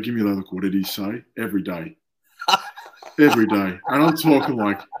like they give me that look, what did he say? Every day. Every day. And I'm talking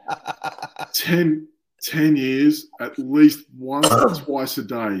like 10 years, at least once or twice a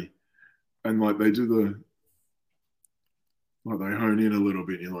day. And like they do they hone in a little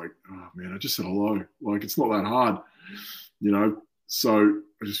bit. And you're like, oh man, I just said hello. Like it's not that hard, So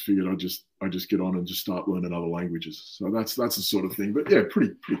I just figured I'd just get on and just start learning other languages. So that's the sort of thing. But yeah,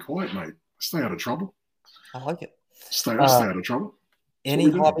 pretty quiet, mate. Stay out of trouble. I like it. Stay out of trouble. Any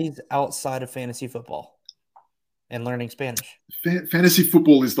hobbies outside of fantasy football and learning Spanish? Fantasy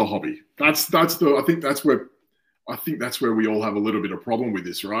football is the hobby. I think that's where we all have a little bit of problem with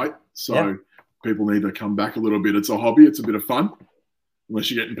this, right? So people need to come back a little bit. It's a hobby. It's a bit of fun,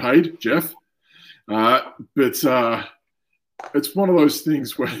 unless you're getting paid, Jeff. But it's one of those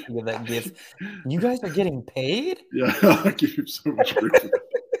things where give that gift. You guys are getting paid? Yeah, I give him so much grief.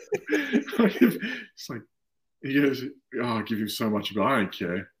 It's like he goes, "Oh, I give him so much, but I don't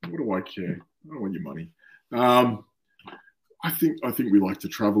care. What do I care? I don't want your money." I think we like to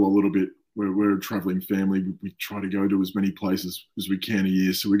travel a little bit. We're a traveling family. We try to go to as many places as we can a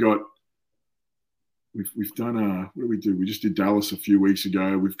year. So we've done what do we do? We just did Dallas a few weeks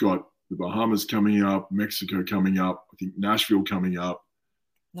ago. We've got the Bahamas coming up, Mexico coming up, I think Nashville coming up.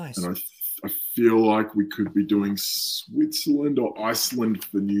 Nice. And I feel like we could be doing Switzerland or Iceland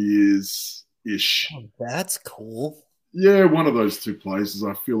for New Year's-ish. Oh, that's cool. Yeah, one of those two places.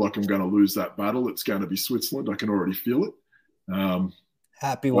 I feel like I'm going to lose that battle. It's going to be Switzerland. I can already feel it.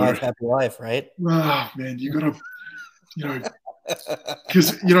 Happy wife, happy life, right? Ah, man, you got to,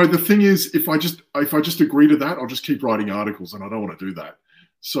 because the thing is, if I just agree to that, I'll just keep writing articles, and I don't want to do that.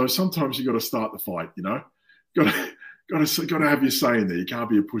 So sometimes you got to start the fight. Got to have your say in there. You can't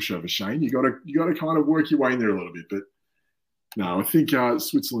be a pushover, Shane. You got to kind of work your way in there a little bit. But no, I think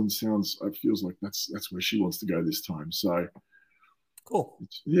Switzerland feels like that's where she wants to go this time. So cool.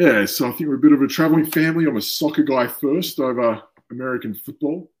 Yeah, so I think we're a bit of a traveling family. I'm a soccer guy first over American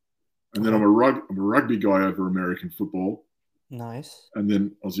football, and then I'm a rugby guy over American football. Nice. And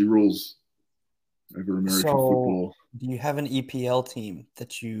then Aussie rules over American football. Do you have an EPL team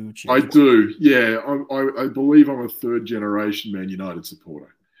that you cheer I for? do, yeah. I believe I'm a third generation Man United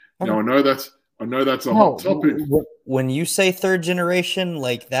supporter. Okay. Now I know that's a hot topic. When you say third generation,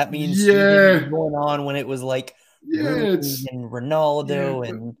 like that means you Yeah, didn't going on when it was like yeah, Rooney and Ronaldo but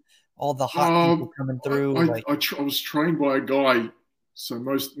and all the hot people coming through. I was trained by a guy, so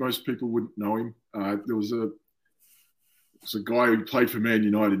most people wouldn't know him. There was a guy who played for Man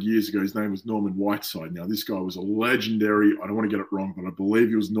United years ago. His name was Norman Whiteside. Now, this guy was a legendary, I don't want to get it wrong, but I believe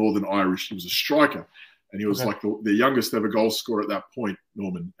he was Northern Irish. He was a striker, and he was like the youngest ever goal scorer at that point,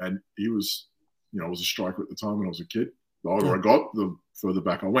 Norman. And he was, I was a striker at the time when I was a kid. The older I got, the further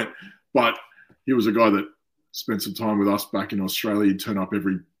back I went. But he was a guy that spent some time with us back in Australia. He'd turn up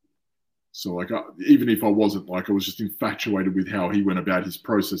so even if I wasn't, I was just infatuated with how he went about his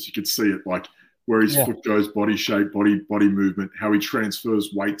process. You could see it, where his foot goes, body shape, body movement, how he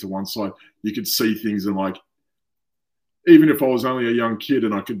transfers weight to one side. You could see things, and even if I was only a young kid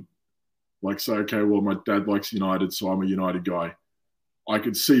and I could say, okay, well, my dad likes United, so I'm a United guy. I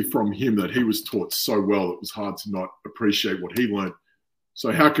could see from him that he was taught so well it was hard to not appreciate what he learned. So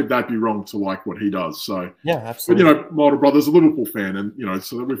how could that be wrong to like what he does? So yeah, absolutely. But my older brother's a Liverpool fan, and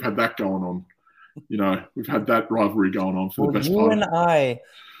so we've had that going on. We've had that rivalry going on for the best part. You and I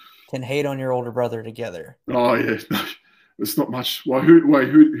can hate on your older brother together. Oh yeah, no, it's not much.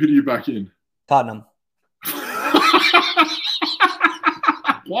 Who do you back in? Tottenham.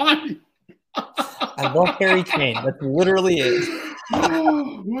 Why? I love Harry Kane. That's literally it.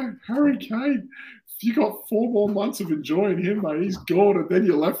 Oh, wait, Harry Kane. You got 4 more months of enjoying him, mate. He's gone, and then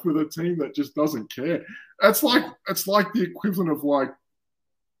you're left with a team that just doesn't care. It's like the equivalent of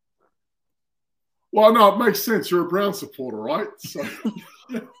well, no, it makes sense. You're a Brown supporter, right? So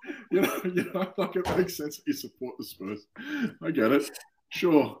it makes sense that you support the Spurs. I get it.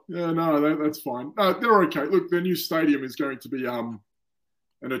 Sure. Yeah, no, that's fine. No, they're okay. Look, their new stadium is going to be an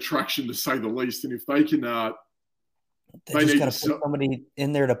attraction to say the least, and if they can. They just got to put somebody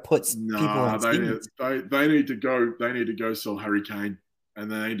in there to put people in. They need to go. They need to go sell Harry Kane, and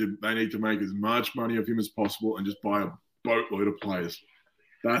they need to make as much money of him as possible, and just buy a boatload of players.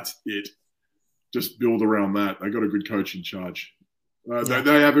 That's it. Just build around that. They got a good coach in charge. They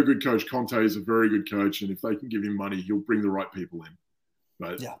have a good coach. Conte is a very good coach, and if they can give him money, he'll bring the right people in.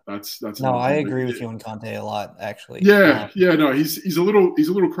 But that's no. I agree with you on Conte a lot, actually. Yeah, no, he's a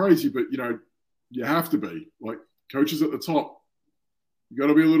little crazy, but you have to be coaches at the top. You got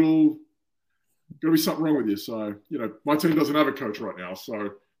to be something wrong with you. So my team doesn't have a coach right now,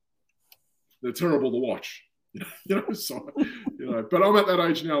 so they're terrible to watch. But I'm at that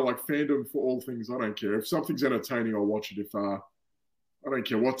age now, fandom for all things. I don't care if something's entertaining, I'll watch it. If I don't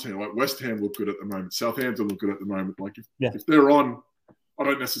care what team, West Ham look good at the moment, Southampton look good at the moment. If they're on, I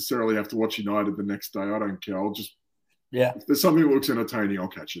don't necessarily have to watch United the next day. I don't care. I'll just if there's something that looks entertaining, I'll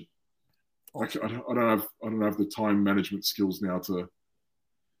catch it. I don't have the time management skills now to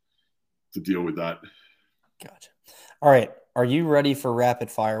deal with that. Gotcha. All right. Are you ready for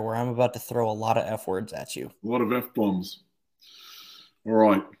rapid fire where I'm about to throw a lot of F words at you? A lot of F bombs. All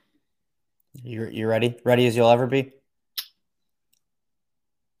right. You ready? Ready as you'll ever be?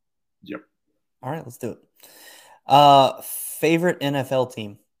 Yep. All right, let's do it. Favorite NFL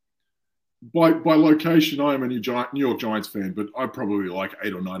team? By location, I am a New York Giants fan, but I probably like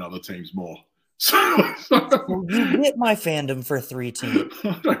 8 or 9 other teams more. So you get my fandom for 3 teams.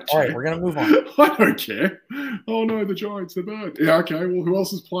 All right, we're going to move on. I don't care. Oh, no, the Giants are bad. Yeah, okay. Well, who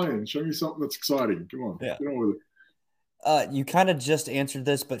else is playing? Show me something that's exciting. Come on. Yeah. Get on with it. You kind of just answered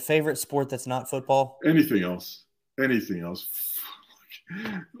this, but favorite sport that's not football? Anything else.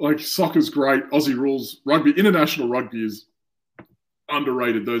 Soccer's great. Aussie rules. Rugby, international rugby is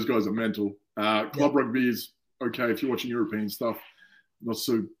underrated. Those guys are mental. Club rugby is okay if you're watching European stuff. Not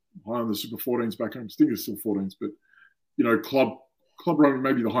so high on the Super 14s back home. I think it's still 14s, but club rugby,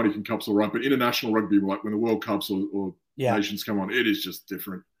 maybe the Heineken Cup's all right, but international rugby, like when the World Cups or nations come on, it is just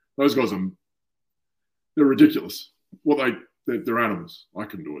different. Those guys they're ridiculous. Well, they're animals. I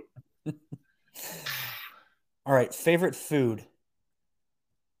couldn't do it. All right, favorite food.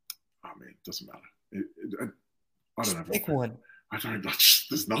 Oh man, it doesn't matter. I don't know. Pick one. I don't.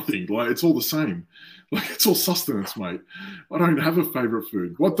 There's nothing. It's all the same. It's all sustenance, mate. I don't have a favorite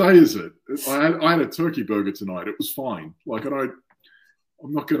food. What day is it? I had a turkey burger tonight. It was fine. I'm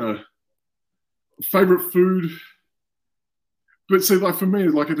not gonna favorite food. But see, for me,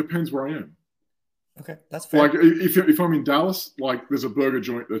 it depends where I am. Okay, that's fair. If I'm in Dallas, there's a burger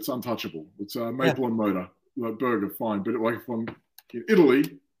joint that's untouchable. It's Maple and Motor burger, fine. But if I'm in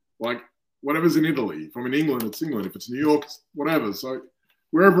Italy, Whatever's in Italy. If I'm in England, it's England. If it's New York, it's whatever. So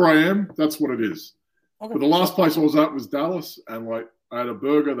wherever I am, that's what it is. Okay. But the last place I was at was Dallas, and like I had a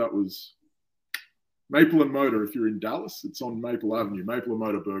burger that was Maple and Motor. If you're in Dallas, it's on Maple Avenue. Maple and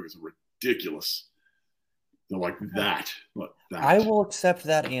Motor burgers are ridiculous. They're like that. I will accept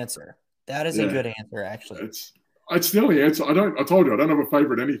that answer. That is a good answer, actually. It's the only answer. I told you I don't have a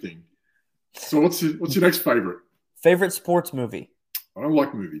favorite anything. So what's your next favorite? Favorite sports movie? I don't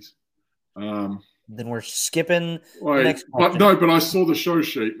like movies. Then we're skipping the next question. But I saw the show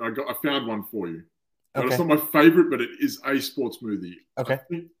sheet and I found one for you. Okay. It's not my favorite, but it is a sports movie. Okay.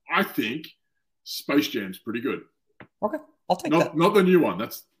 I think Space Jam's pretty good. Okay, I'll take that. Not the new one.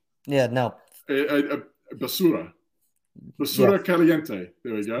 That's no. Basura. Basura Caliente.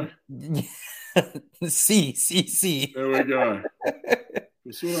 There we go. C. There we go.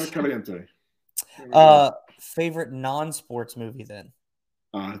 Basura Caliente. Favorite non-sports movie then?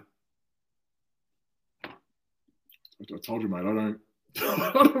 I told you, mate. I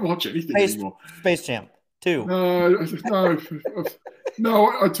don't watch anything anymore. Space Jam 2. No.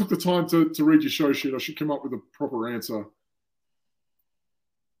 I took the time to read your show sheet. I should come up with a proper answer.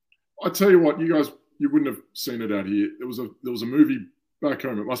 I tell you what, you guys, you wouldn't have seen it out here. There was a movie back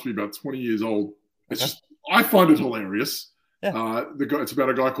home. It must be about 20 years old. It's just, I find it hilarious. Yeah. It's about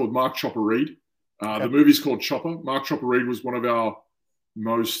a guy called Mark Chopper Reed. The movie's called Chopper. Mark Chopper Reed was one of our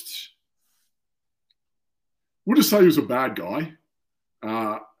most, we'll just say he was a bad guy.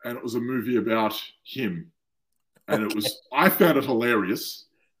 And it was a movie about him. And it was, I found it hilarious.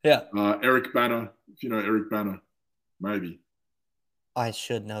 Yeah. Eric Banner, if you know Eric Banner, maybe. I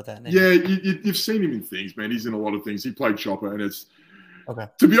should know that name. Yeah, you've seen him in things, man. He's in a lot of things. He played Chopper, and it's,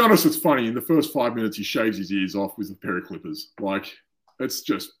 to be honest, it's funny. In the first 5 minutes, he shaves his ears off with a pair of clippers. Like, it's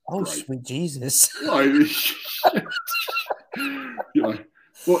just great. Sweet Jesus. But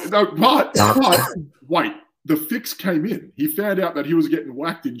wait, the fix came in. He found out that he was getting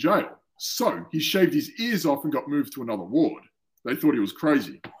whacked in jail. So he shaved his ears off and got moved to another ward. They thought he was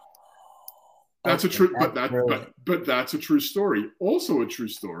crazy. That's a true, but that's a true story. Also a true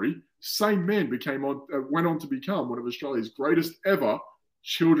story. Same man went on to become one of Australia's greatest ever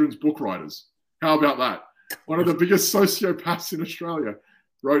children's book writers. How about that? One of the biggest sociopaths in Australia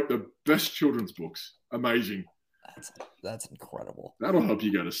wrote the best children's books. Amazing. That's incredible. That'll help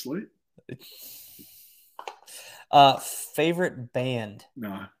you go to sleep. Favorite band?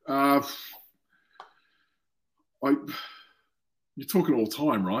 No. You're talking all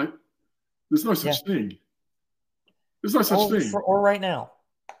time, right? There's no such thing. There's no such thing. Or right now.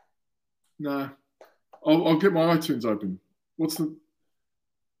 Nah. I'll get my iTunes open.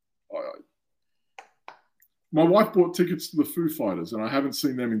 My wife bought tickets to the Foo Fighters, and I haven't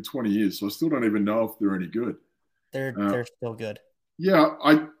seen them in 20 years, so I still don't even know if they're any good. They're still good. Yeah,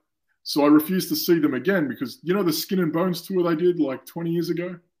 so I refused to see them again because, you know, the Skin and Bones tour they did like 20 years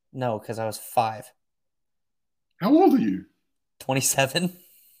ago? No, because I was 5. How old are you? 27.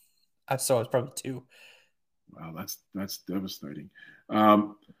 So I was probably 2. Wow, that's devastating.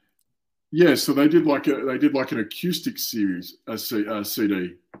 So they did like an acoustic series, a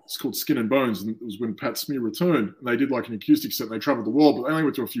CD. It's called Skin and Bones, and it was when Pat Smear returned. And they did like an acoustic set. And they traveled the world, but they only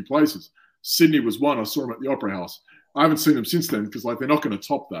went to a few places. Sydney was one. I saw them at the Opera House. I haven't seen them since then because they're not going to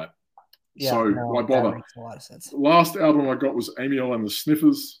top that. Yeah, so why bother? That makes a lot of sense. The last album I got was Amy L and the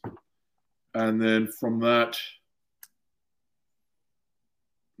Sniffers, and then from that,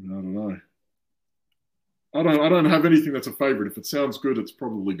 I don't know. I don't have anything that's a favorite. If it sounds good, it's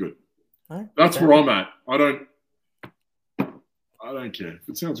probably good. Right. That's where I'm at. I don't care. If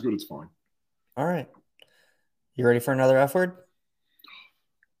it sounds good, it's fine. All right. You ready for another F word?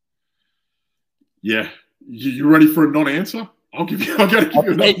 Yeah. You ready for a non-answer? I gotta give you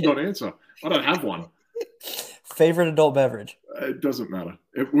another non-answer. I don't have one. Favorite adult beverage? It doesn't matter.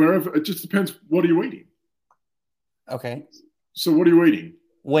 It just depends. What are you eating? Okay. So what are you eating?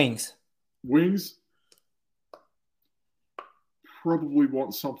 Wings. Wings? Probably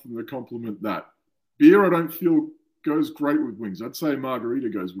want something to complement that. Beer, I don't feel goes great with wings. I'd say margarita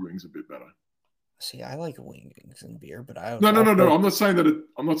goes with wings a bit better. See, I like wings and beer, but I no. I'm not saying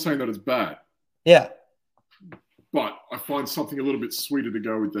that it's bad. Yeah. But I find something a little bit sweeter to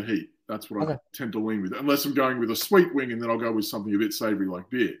go with the heat. That's what I tend to lean with. Unless I'm going with a sweet wing, and then I'll go with something a bit savory like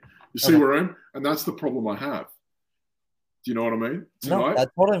beer. You see where I am? And that's the problem I have. Do you know what I mean? Tonight, no,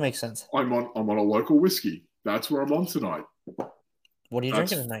 that totally makes sense. I'm on a local whiskey. That's where I'm on tonight. What are you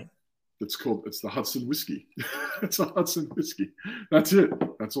drinking tonight? It's the Hudson whiskey. It's a Hudson whiskey. That's it.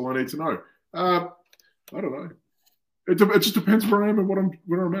 That's all I need to know. I don't know. It just depends where I am and where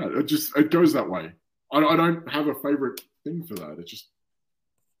I'm at. It goes that way. I don't have a favorite thing for that. It just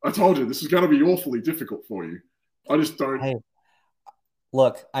I told you this is going to be awfully difficult for you. I just don't. Hey,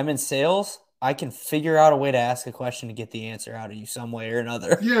 look, I'm in sales. I can figure out a way to ask a question to get the answer out of you some way or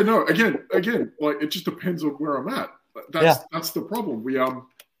another. Yeah, no. Again, like it just depends on where I'm at. That's the problem.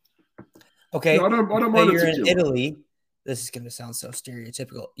 Okay. I don't mind you're a in tequila. Italy. This is going to sound so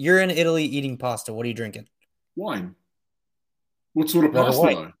stereotypical. You're in Italy eating pasta. What are you drinking? Wine. What sort of Red or pasta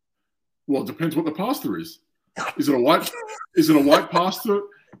white? though? Well, it depends what the pasta is. Is it a white? Is it a white pasta?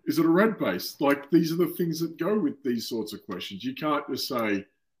 Is it a red base? Like these are the things that go with these sorts of questions. You can't just say,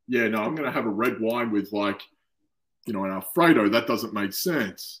 "Yeah, no, I'm going to have a red wine with like, an Alfredo." That doesn't make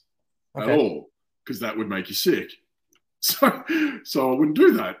sense at all because that would make you sick. So I wouldn't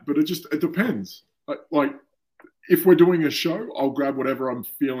do that. But it depends. Like if we're doing a show, I'll grab whatever I'm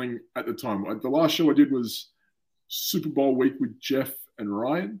feeling at the time. Like the last show I did was Super Bowl week with Jeff and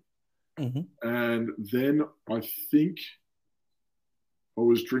Ryan. Mm-hmm. And then I think I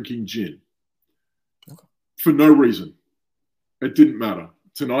was drinking gin for no reason. It didn't matter.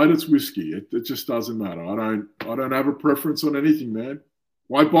 Tonight it's whiskey. It just doesn't matter. I don't have a preference on anything, man.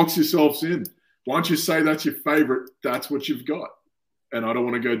 Why box yourselves in? Once you say that's your favorite, that's what you've got. And I don't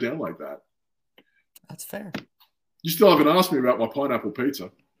want to go down like that. That's fair. You still haven't asked me about my pineapple pizza.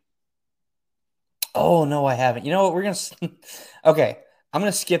 Oh, no, I haven't. You know what? We're going to – okay. I'm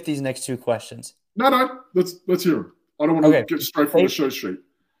going to skip these next two questions. No. Let's hear them. I don't want to get straight from the show street.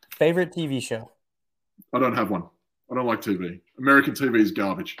 Favorite TV show? I don't have one. I don't like TV. American TV is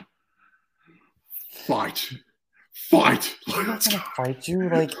garbage. Fight. I'm not gonna fight you.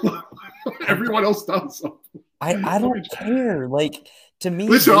 Like everyone else does. I don't care. Like to me,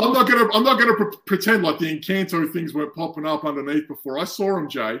 listen, I'm not gonna pretend like the Encanto things weren't popping up underneath before. I saw them,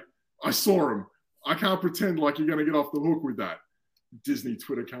 Jay. I saw them. I can't pretend like you're gonna get off the hook with that. Disney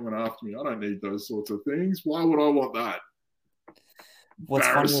Twitter coming after me. I don't need those sorts of things. Why would I want that? What's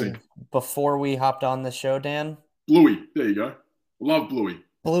funny, before we hopped on the show, Dan? Bluey. There you go. Love Bluey.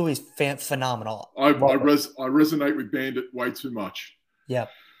 Bluey's phenomenal. I resonate with Bandit way too much. Yeah.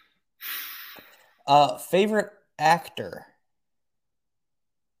 Favorite actor?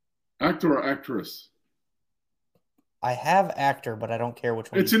 Actor or actress? I have actor, but I don't care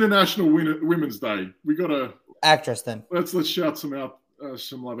which one. It's International Women's Day. We got to actress then. Let's shout some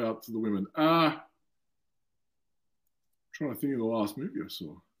love out to the women. Trying to think of the last movie I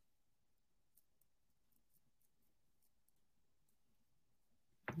saw.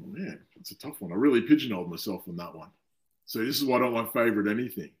 Oh man, it's a tough one. I really pigeonholed myself on that one. So this is why I don't like favorite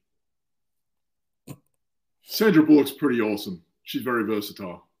anything. Sandra Bullock's pretty awesome. She's very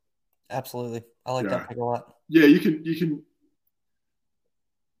versatile. Absolutely. I like that pick a lot. Yeah, you can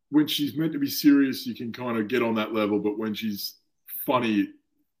when she's meant to be serious, you can kind of get on that level, but when she's funny,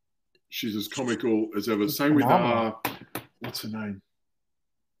 she's as comical as ever. Same with what's her name?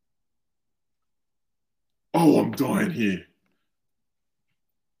 Oh, I'm dying here.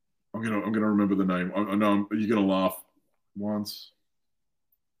 I'm gonna remember the name. I know you're gonna laugh once.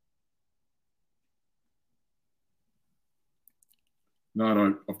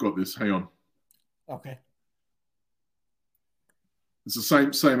 No, I've got this. Hang on. Okay. It's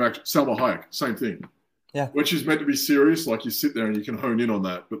the same act. Salma Hayek, same thing. Yeah. When she's meant to be serious, like you sit there and you can hone in on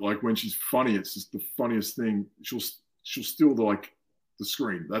that. But like when she's funny, it's just the funniest thing. She'll steal the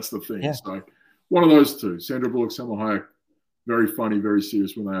screen. That's the thing. Yeah. So one of those two, Sandra Bullock, Salma Hayek, very funny, very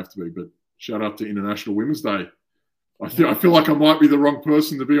serious when they have to be. But shout out to International Women's Day. I feel like I might be the wrong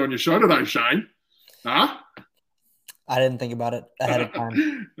person to be on your show today, Shane. Huh? I didn't think about it ahead of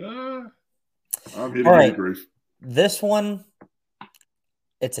time. I'm here to give you grief. This one,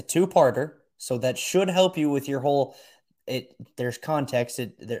 it's a two-parter, so that should help you with your whole. There's context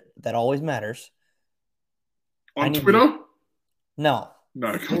that always matters. On Twitter? No,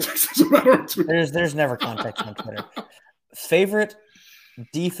 context doesn't matter on Twitter. There's never context on Twitter. Favorite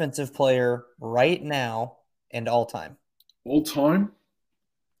defensive player right now and all time? All time?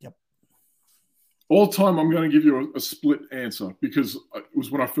 Yep. All time, I'm going to give you a split answer because it was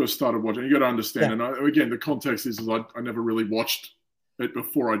when I first started watching. You got to understand. Yeah. And again, the context is I never really watched it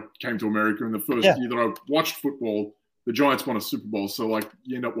before I came to America. In the first year that I watched football, the Giants won a Super Bowl. So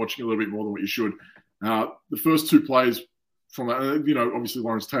you end up watching a little bit more than what you should. The first two players from that, obviously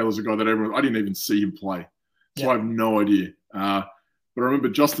Lawrence Taylor's a guy that I didn't even see him play. So I have no idea. But I remember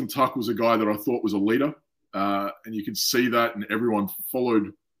Justin Tuck was a guy that I thought was a leader. And you could see that, and everyone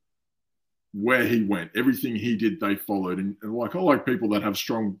followed where he went. Everything he did, they followed. And I like people that have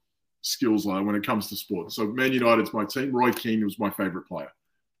strong skills when it comes to sport. So Man United's my team. Roy Keane was my favorite player.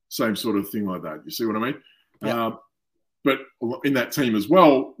 Same sort of thing like that. You see what I mean? Yeah. But in that team as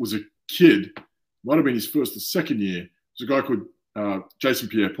well was a kid, might have been his first or second year. There's a guy called Jason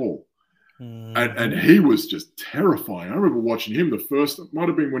Pierre-Paul. And he was just terrifying. I remember watching him it might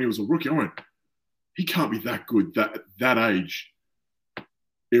have been when he was a rookie. I went, he can't be that good that age.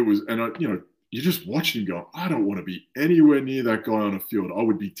 It was, and you're just watching him go, I don't want to be anywhere near that guy on a field. I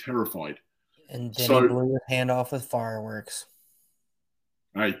would be terrified. And then he blew your hand off with fireworks.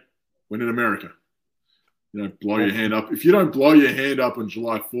 Hey, when in America, blow your hand up. If you don't blow your hand up on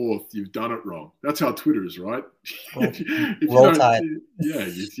July 4th, you've done it wrong. That's how Twitter is, right? Roll Tide. Yeah,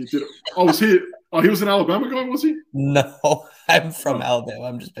 you did it. Oh, he was an Alabama guy, was he? No, I'm from Alabama.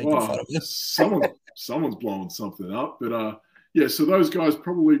 I'm just making fun of him. Someone's blowing something up. But, yeah, so those guys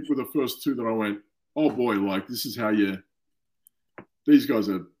probably were the first two that I went, oh, boy, like this is how these guys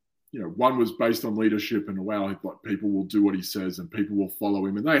are, one was based on leadership and, wow, like people will do what he says and people will follow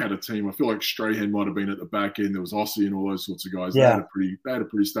him. And they had a team. I feel like Strahan might have been at the back end. There was Ossie and all those sorts of guys. Yeah. They had a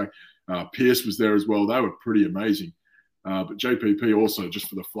pretty stack. Pierce was there as well. They were pretty amazing. But JPP also, just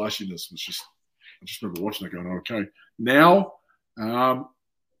for the flashiness, was just – I just remember watching that going, okay. Now,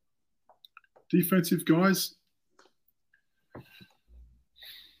 defensive guys,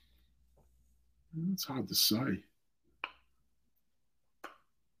 it's hard to say.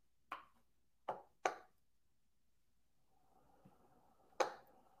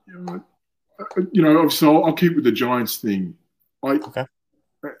 Obviously I'll keep with the Giants thing. I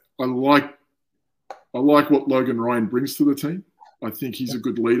like what Logan Ryan brings to the team. I think he's a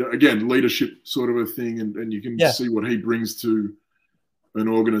good leader. Again, leadership sort of a thing, and you can see what he brings to an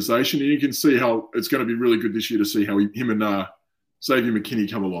organization. And you can see how it's going to be really good this year to see how him and Xavier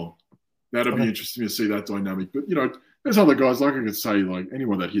McKinney come along. That'll be interesting to see that dynamic. But, there's other guys, like I could say, like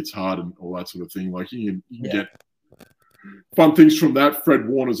anyone that hits hard and all that sort of thing. Like you can get fun things from that. Fred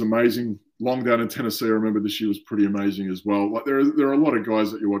Warner's amazing. Long down in Tennessee, I remember this year was pretty amazing as well. Like there are a lot of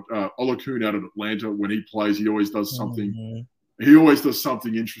guys that you watch. Olakun out of Atlanta, when he plays, he always does something. Mm-hmm. He always does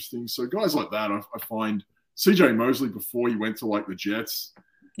something interesting. So guys like that, I find CJ Mosley before he went to like the Jets.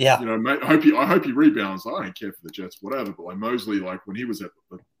 Yeah, I hope he rebounds. I don't care for the Jets, whatever. But like Mosley, like when he was he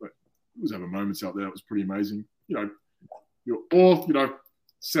was having moments out there, it was pretty amazing.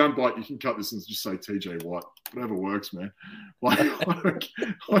 Soundbite, you can cut this and just say TJ Watt. Whatever works, man. Like, I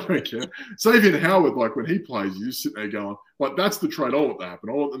don't care. Xavier Howard, like when he plays, you just sit there going, like, that's the trade I want to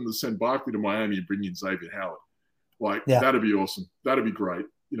happen. I want them to send Barkley to Miami and bring in Xavier Howard. Like, that'd be awesome. That'd be great.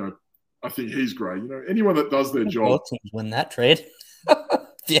 I think he's great. Anyone that does their job. Both teams win that trade.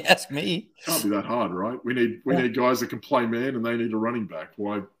 If you ask me. Can't be that hard, right? We need guys that can play man, and they need a running back.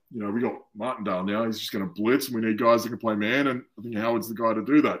 Why? We got Martindale now. He's just going to blitz, and we need guys that can play man, and I think Howard's the guy to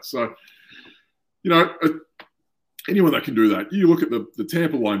do that. So, anyone that can do that. You look at the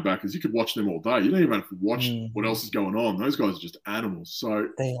Tampa linebackers, you could watch them all day. You don't even have to watch what else is going on. Those guys are just animals. So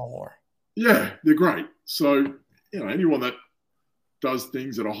they are. Yeah, they're great. So, anyone that does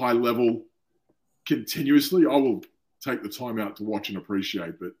things at a high level continuously, I will take the time out to watch and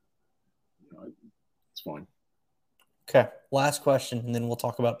appreciate, but it's fine. Okay, last question, and then we'll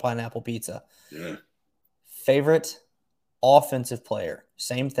talk about pineapple pizza. Yeah. Favorite offensive player?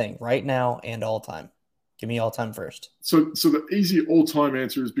 Same thing, right now and all time. Give me all time first. So the easy all time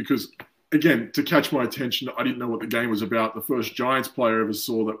answer is because, again, to catch my attention, I didn't know what the game was about. The first Giants player I ever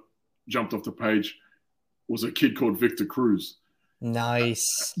saw that jumped off the page was a kid called Victor Cruz.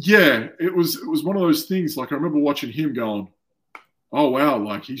 Nice. Yeah, it was one of those things. Like I remember watching him going, "Oh wow!"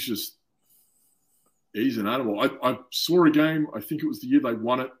 Like he's an animal. I saw a game. I think it was the year they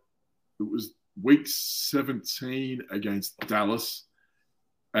won it. It was week 17 against Dallas,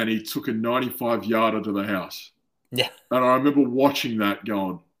 and he took a 95-yarder to the house. Yeah. And I remember watching that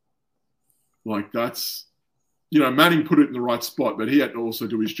going, like that's, Manning put it in the right spot, but he had to also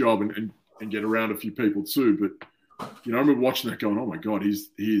do his job and get around a few people too. But I remember watching that going, oh my God,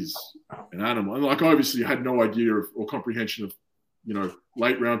 he's an animal. And like obviously I had no idea or comprehension of,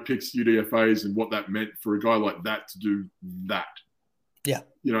 late round picks, UDFAs, and what that meant for a guy like that to do that. Yeah.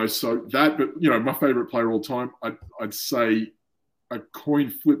 So that, but my favorite player all time, I'd say a coin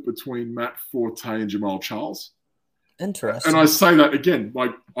flip between Matt Forte and Jamal Charles. Interesting. And I say that again,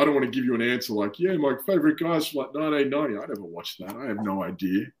 like I don't want to give you an answer like, yeah, my favorite guys from like 1990. I never watched that. I have no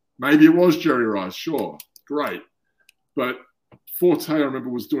idea. Maybe it was Jerry Rice. Sure. Great. But Forte, I remember,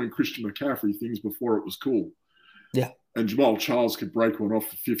 was doing Christian McCaffrey things before it was cool. Yeah. And Jamal Charles could break one off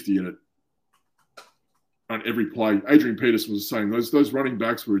for 50 in it on every play. Adrian Peterson was saying those running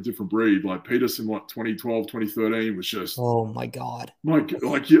backs were a different breed. Like Peterson, 2012, 2013 was just. Oh my God. I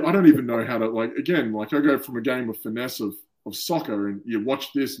don't even know how to I go from a game of finesse of soccer and you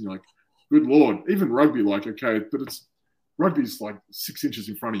watch this and you're like, good Lord, even rugby, but rugby's like 6 inches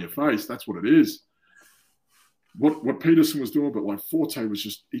in front of your face. That's what it is. what Peterson was doing, but like Forte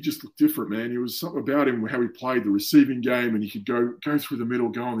he just looked different, man. There was something about him, how he played the receiving game, and he could go through the middle,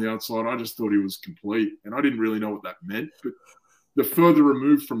 go on the outside. I just thought he was complete, and I didn't really know what that meant. But the further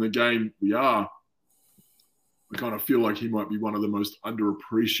removed from the game we are, I kind of feel like he might be one of the most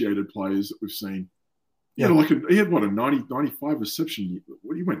underappreciated players that we've seen. Yeah, he had what, a 90, 95 reception.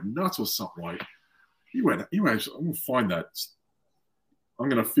 He went nuts or something like. He went. I'm gonna find that. I'm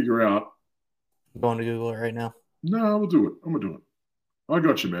gonna figure out. I'm going to Google it right now. No, we'll do it. I'm gonna do it. I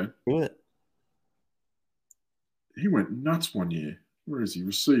got you, man. Do it. He went nuts one year. Where is he?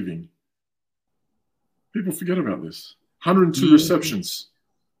 Receiving. People forget about this. 102 receptions.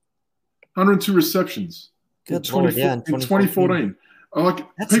 102 receptions. Good Lord, yeah. In 2014.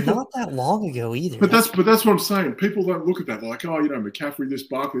 That's not that long ago either. But that's what I'm saying. People don't look at that. They're like, oh, McCaffrey, this,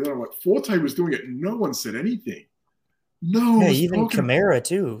 Barkley, that. I'm like, Forte was doing it, and no one said anything. No one was even Kamara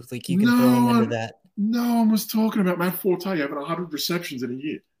too. Like you can throw him into that. No one was talking about Matt Forte having 100 receptions in a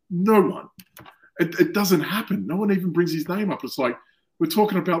year. No one. It doesn't happen. No one even brings his name up. It's like we're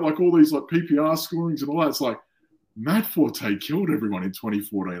talking about like all these like PPR scorings and all that. It's like Matt Forte killed everyone in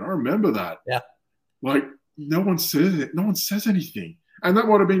 2014. I remember that. Yeah. Like no one says it. No one says anything. And that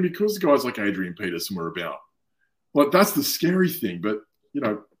might have been because guys like Adrian Peterson were about. Like that's the scary thing. But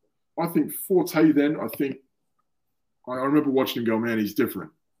I think Forte then. I remember watching him go, man, he's different.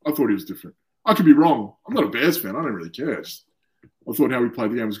 I thought he was different. I could be wrong. I'm not a Bears fan. I don't really care. I thought how he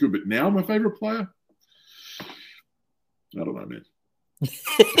played the game was good. But now my favorite player? I don't know, man.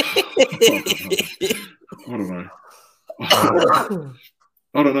 I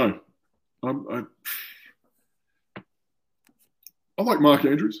don't know. I don't know. I like Mark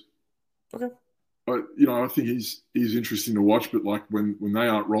Andrews. Okay. I think he's interesting to watch, but like when they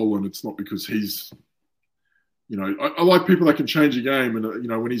aren't rolling, it's not because he's I like people that can change a game, and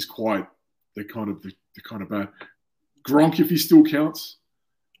when he's quiet, they're kind of bad. Gronk, if he still counts,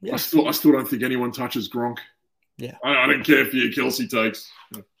 yeah. I still don't think anyone touches Gronk. Yeah, I don't care if Kelsey takes.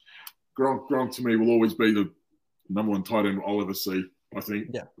 Gronk to me will always be the number one tight end I'll ever see. I think.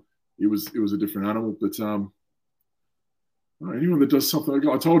 Yeah, it was a different animal, but anyone that does something,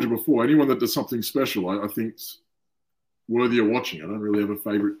 I told you before, anyone that does something special, I think's worthy of watching. I don't really have a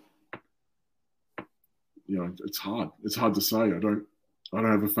favorite. It's hard. It's hard to say. I don't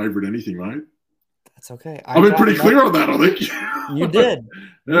have a favorite anything, mate. That's okay. I've been pretty clear on that, I think. You did.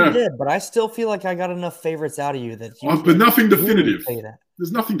 Yeah. You did, but I still feel like I got enough favorites out of you that but nothing definitive.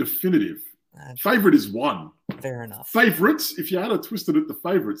 There's nothing definitive. Favorite is one. Fair enough. Favorites, if you had twisted it to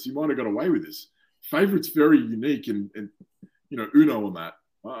favorites, you might have got away with this. Favorite's very unique and Uno on that.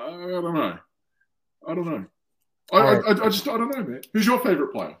 I don't know. I don't know. I don't know, man. Who's your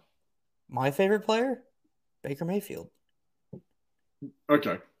favorite player? My favorite player? Baker Mayfield.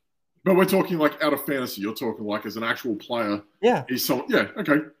 Okay. But we're talking like out of fantasy. You're talking like as an actual player. Yeah. He's someone. Yeah.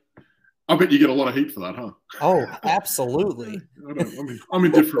 Okay. I bet you get a lot of heat for that, huh? Oh, absolutely. I'm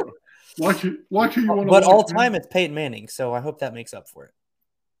indifferent. Like who you want to. But all time, it's Peyton Manning, so I hope that makes up for it.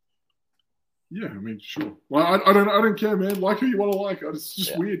 Yeah, I mean, sure. Well, I don't care, man. Like who you want to like. It's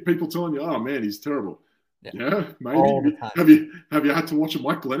just weird. People telling you, "Oh man, he's terrible." Yeah, maybe. Have you had to watch a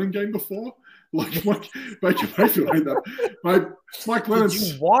Mike Glennon game before? Like Baker Mayfield ain't that. Mike Glennon. Did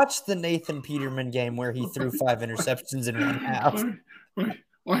you watch the Nathan Peterman game where he threw 5 interceptions in one half?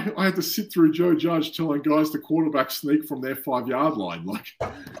 I had to sit through Joe Judge telling guys the quarterback sneak from their 5-yard line. Like,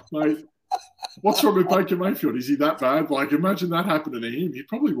 mate, what's wrong with Baker Mayfield? Is he that bad? Like, imagine that happening to him. He'd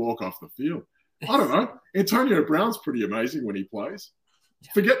probably walk off the field. I don't know. Antonio Brown's pretty amazing when he plays.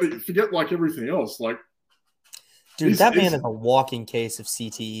 Forget like everything else. Like, dude, that man is a walking case of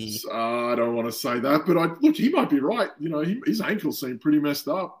CTE. I don't want to say that, but look, he might be right. His ankles seem pretty messed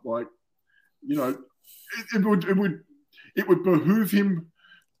up. Like, it would behoove him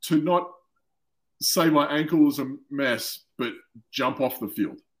to not say my ankle is a mess, but jump off the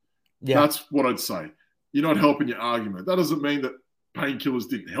field. Yeah. That's what I'd say. You're not helping your argument. That doesn't mean that painkillers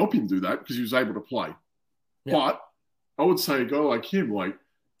didn't help him do that because he was able to play. Yeah. But I would say a guy like him, like,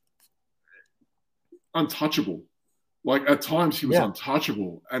 untouchable. Like, at times he was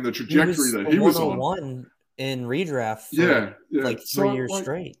untouchable. And the trajectory that he was on. In redraft for like 3 years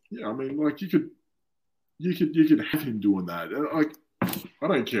straight. Yeah, I mean, like, you could have him doing that. And, like, I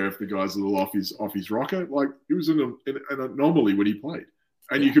don't care if the guy's a little off his rocker. Like, it was an anomaly when he played.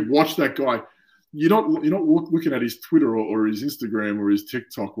 And you could watch that guy. You're not looking at his Twitter or his Instagram or his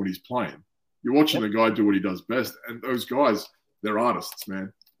TikTok when he's playing. You're watching the guy do what he does best. And those guys, they're artists,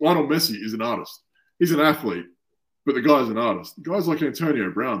 man. Lionel Messi is an artist. He's an athlete, but the guy's an artist. Guys like Antonio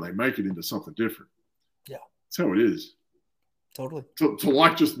Brown, they make it into something different. Yeah. That's how it is. Totally. To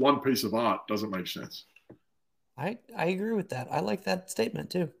like just one piece of art doesn't make sense. I agree with that. I like that statement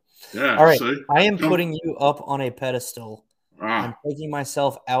too. Yeah, All right. see? I am putting you up on a pedestal. I'm Ah. taking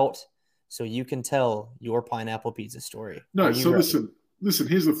myself out so you can tell your pineapple pizza story. Are No, you so ready? listen,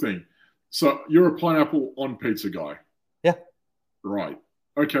 here's the thing. So you're a pineapple on pizza guy. Yeah. Right.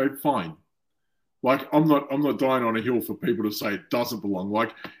 Okay, fine. Like I'm not dying on a hill for people to say it doesn't belong.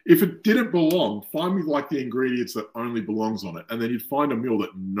 Like if it didn't belong, find me like the ingredients that only belongs on it, and then you'd find a meal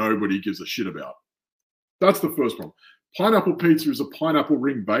that nobody gives a shit about. That's the first problem. Pineapple pizza is a pineapple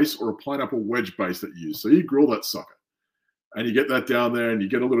ring base or a pineapple wedge base that you use. So you grill that sucker, and you get that down there, and you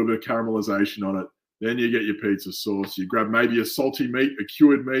get a little bit of caramelization on it. Then you get your pizza sauce. You grab maybe a salty meat, a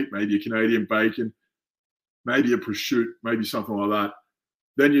cured meat, maybe a Canadian bacon, maybe a prosciutto, maybe something like that.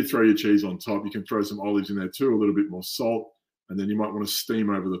 Then you throw your cheese on top. You can throw some olives in there too, a little bit more salt, and then you might want to steam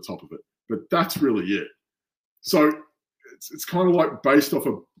over the top of it. But that's really it. So it's kind of like based off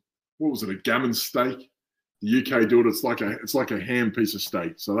of, what was it, a gammon steak? The UK do it. It's like a ham piece of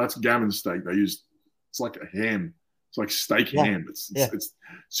steak. So that's gammon steak. They use, it's like a ham. It's like steak ham. It's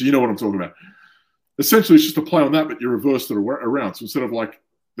so you know what I'm talking about. Essentially, it's just a play on that, but you reverse it around. So instead of like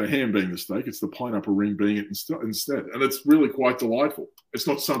the ham being the steak, it's the pineapple ring being it instead. And it's really quite delightful. It's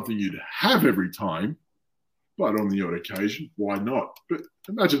not something you'd have every time, but on the odd occasion, why not? But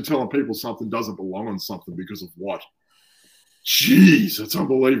imagine telling people something doesn't belong on something because of what? Jeez, it's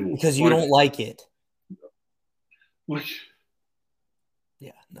unbelievable. Because you don't like it. Like,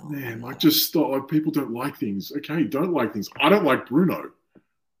 yeah, no. Man, like just stop. Like people don't like things. Okay, don't like things. I don't like Bruno.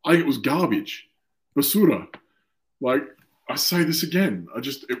 I think it was garbage. Basura. Like, I say this again.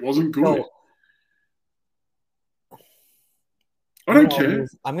 It wasn't good. No. I don't care.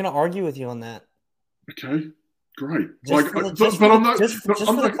 I'm going to argue with you on that. Okay, great. Just for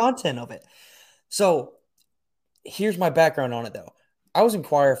the content of it. So here's my background on it, though. I was in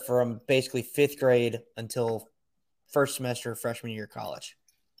choir from basically 5th grade until first semester of freshman year of college.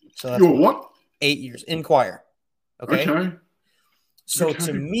 So that's what? 8 years in choir. Okay. So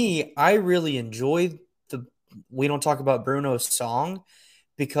to me, I really enjoy We Don't Talk About Bruno's song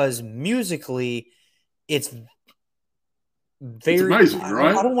because musically it's amazing,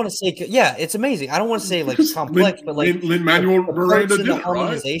 right? I don't want to say, it's amazing. I don't want to say like complex, but like Lin-Manuel Miranda did it,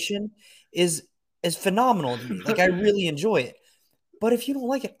 harmonization is phenomenal to me. Like I really enjoy it. But if you don't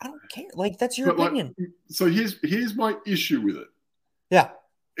like it, I don't care. Like that's your opinion. Like, so here's my issue with it. Yeah.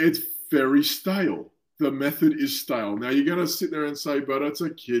 It's very stale. The method is stale. Now you're going to sit there and say, but it's a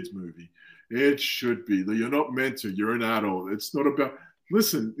kid's movie. It should be. You're not meant to. You're an adult. It's not about.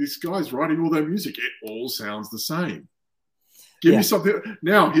 Listen, this guy's writing all their music. It all sounds the same. Give me something.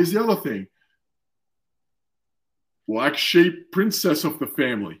 Now, here's the other thing. Black sheep princess of the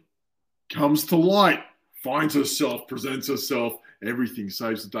family comes to light, finds herself, presents herself. Everything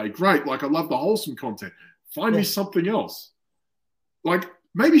saves the day. Great. Like, I love the wholesome content. Find me something else. Like,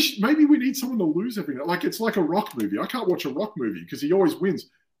 maybe we need someone to lose every night. Like, it's like a rock movie. I can't watch a rock movie because he always wins.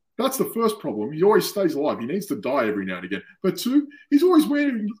 That's the first problem. He always stays alive. He needs to die every now and again. But 2, he's always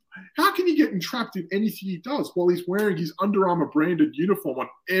wearing. How can he get entrapped in anything he does while he's wearing his Under Armour branded uniform on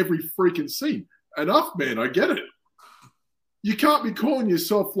every freaking scene? Enough, man. I get it. You can't be calling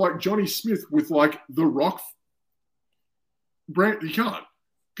yourself like Johnny Smith with like the Rock brand. You can't.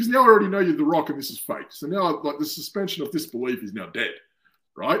 Because now I already know you're the Rock and this is fake. So now like the suspension of disbelief is now dead.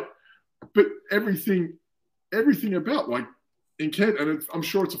 Right? But everything about like Encanto, and I'm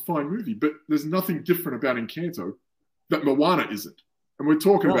sure it's a fine movie, but there's nothing different about Encanto that Moana isn't. And we're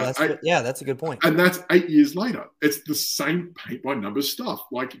talking about that's a good point. And that's 8 years later. It's the same paint by number stuff.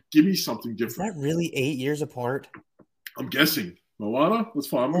 Like, give me something different. Is that really 8 years apart? I'm guessing. Moana? That's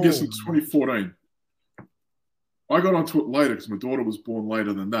fine. I'm guessing 2014. I got onto it later because my daughter was born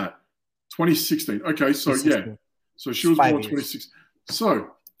later than that. 2016. Okay, so So she was born 2016.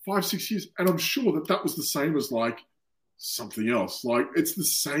 So 5-6 years. And I'm sure that was the same as like something else. Like, it's the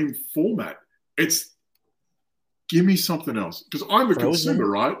same format. It's give me something else. Because I'm a consumer,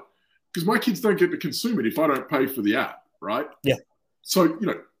 right? Because my kids don't get to consume it if I don't pay for the app, right? Yeah. So,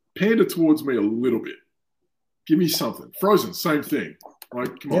 pander towards me a little bit. Give me something. Frozen, same thing.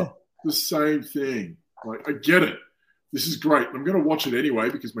 Like, come on. The same thing. Like, I get it. This is great. I'm going to watch it anyway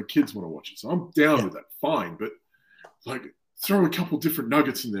because my kids want to watch it. So I'm down with that. Fine. But, like, throw a couple different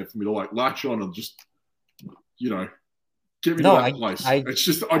nuggets in there for me to, like, latch on and just, get me to that place. It's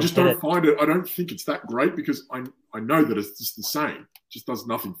just, I just don't find it. I don't think it's that great because I know that it's just the same. It just does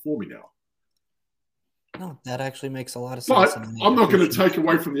nothing for me now. No, that actually makes a lot of sense. But I'm not going to take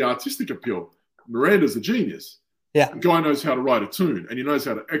away from the artistic appeal. Miranda's a genius. Yeah. The guy knows how to write a tune and he knows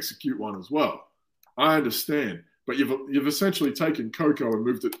how to execute one as well. I understand. but you've essentially taken Coco and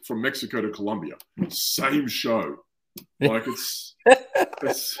moved it from Mexico to Colombia. Same show. Like it's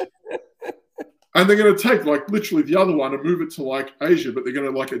and they're going to take like literally the other one and move it to like Asia, but they're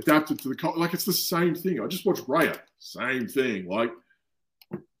going to like adapt it to the like it's the same thing. I just watched Raya, same thing. Like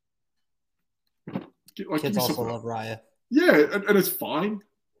kids also love Raya. Yeah, and it's fine.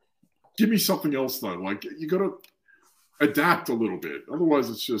 Give me something else though. Like you got to adapt a little bit. Otherwise,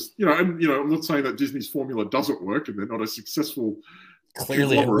 it's just I'm not saying that Disney's formula doesn't work and they're not a successful.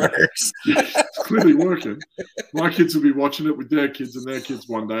 Clearly, it works. It's clearly working. My kids will be watching it with their kids and their kids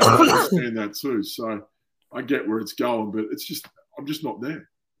one day. I understand that too. So I get where it's going, but it's just I'm just not there.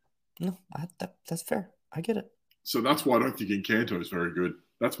 No, that's fair. I get it. So that's why I don't think Encanto is very good.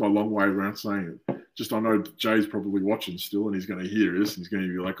 That's my long way around saying it. Just I know Jay's probably watching still, and he's going to hear this, and he's going to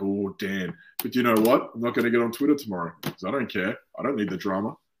be like, "Oh, damn!" But you know what? I'm not going to get on Twitter tomorrow because I don't care. I don't need the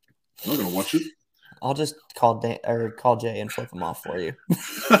drama. I'm not going to watch it. I'll just call Jay and flip him off for you.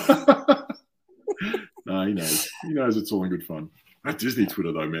 No, he knows. He knows it's all in good fun. That Disney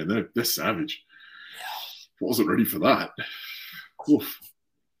Twitter though, man, they're savage. I wasn't ready for that. Oof.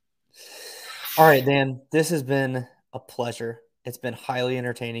 All right, Dan. This has been a pleasure. It's been highly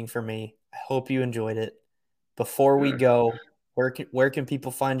entertaining for me. I hope you enjoyed it. Before we go, where can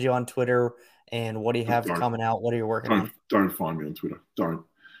people find you on Twitter, and what do you have coming out? What are you working on? Don't find me on Twitter. Don't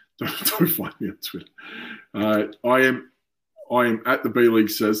find me on Twitter. I am at the B League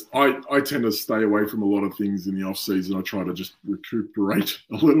Says. I tend to stay away from a lot of things in the off season. I try to just recuperate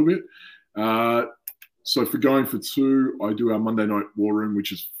a little bit. So for Going for Two, I do our Monday Night War Room,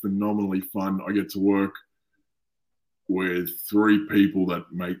 which is phenomenally fun. I get to work with 3 people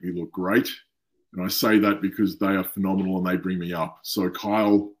that make me look great. And I say that because they are phenomenal and they bring me up. So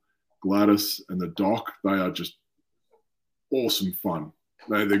Kyle, Gladys, and the Doc, they are just awesome fun.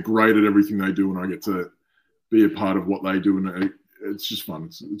 They're great at everything they do, and I get to be a part of what they do. And it's just fun.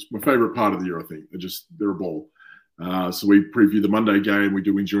 It's my favorite part of the year, I think. They're a ball. So we preview the Monday game. We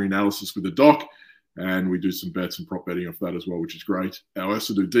do injury analysis with the Doc, and we do some bets and prop betting off that as well, which is great. I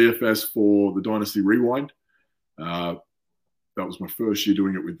also do DFS for the Dynasty Rewind. That was my first year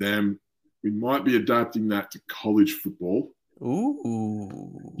doing it with them. We might be adapting that to college football.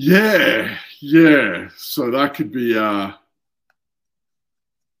 Ooh. Yeah. So that could be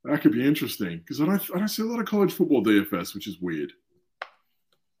interesting because I don't see a lot of college football DFS, which is weird.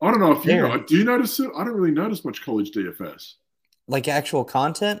 I don't know if you know. Do you notice it? I don't really notice much college DFS. Like actual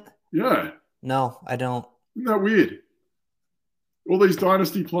content? Yeah. No, I don't. Isn't that weird? All these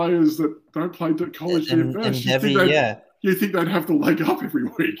dynasty players that don't play college DFS. You think they'd have the leg up every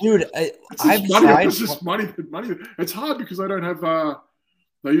week, dude? It's just money. It's hard because they don't have.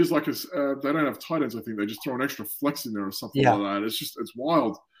 They use like they don't have tight ends. I think they just throw an extra flex in there or something like that. It's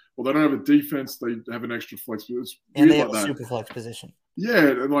wild. Well, they don't have a defense. They have an extra flex. It's and they have a super flex position. Yeah,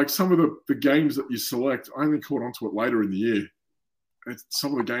 and like some of the games that you select, I only caught onto it later in the year.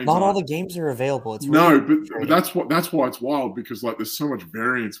 Some of the games. Not all the games are available. It's really but that's why it's wild because like there's so much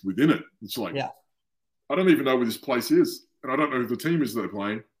variance within it. It's like I don't even know where this place is, and I don't know who the team is that they're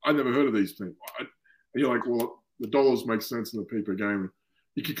playing. I never heard of these teams. And you're like, well, the dollars make sense in the PPR game.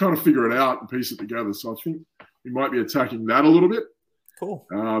 You can kind of figure it out and piece it together. So I think we might be attacking that a little bit. Cool.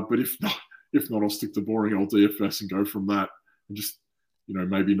 But if not, I'll stick to boring old DFS and go from that, and just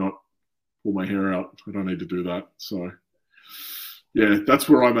maybe not pull my hair out. I don't need to do that. So yeah, that's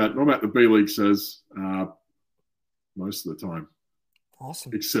where I'm at. I'm at the B League Says most of the time.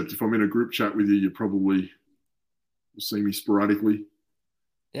 Awesome. Except if I'm in a group chat with you, you probably will see me sporadically.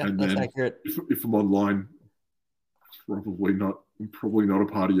 Yeah, that's accurate. If I'm online, probably not. I'm probably not a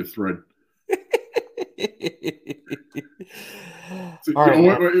part of your thread.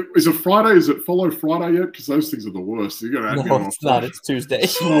 Is it Friday? Is it Follow Friday yet? Because those things are the worst. So you got to add me on. It's not. It's Tuesday.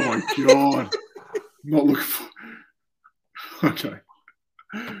 Oh my god! I'm not looking for. Okay.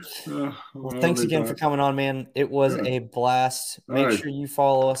 Well, thanks again for coming on, man. It was a blast. Make sure you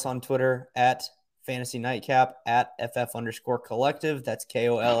follow us on Twitter at Fantasy Nightcap, at FF_Kollectiv. That's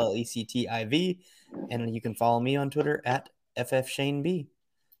KOLLECTIV. And you can follow me on Twitter at FFShaneB.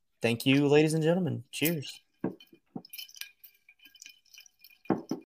 Thank you, ladies and gentlemen. Cheers.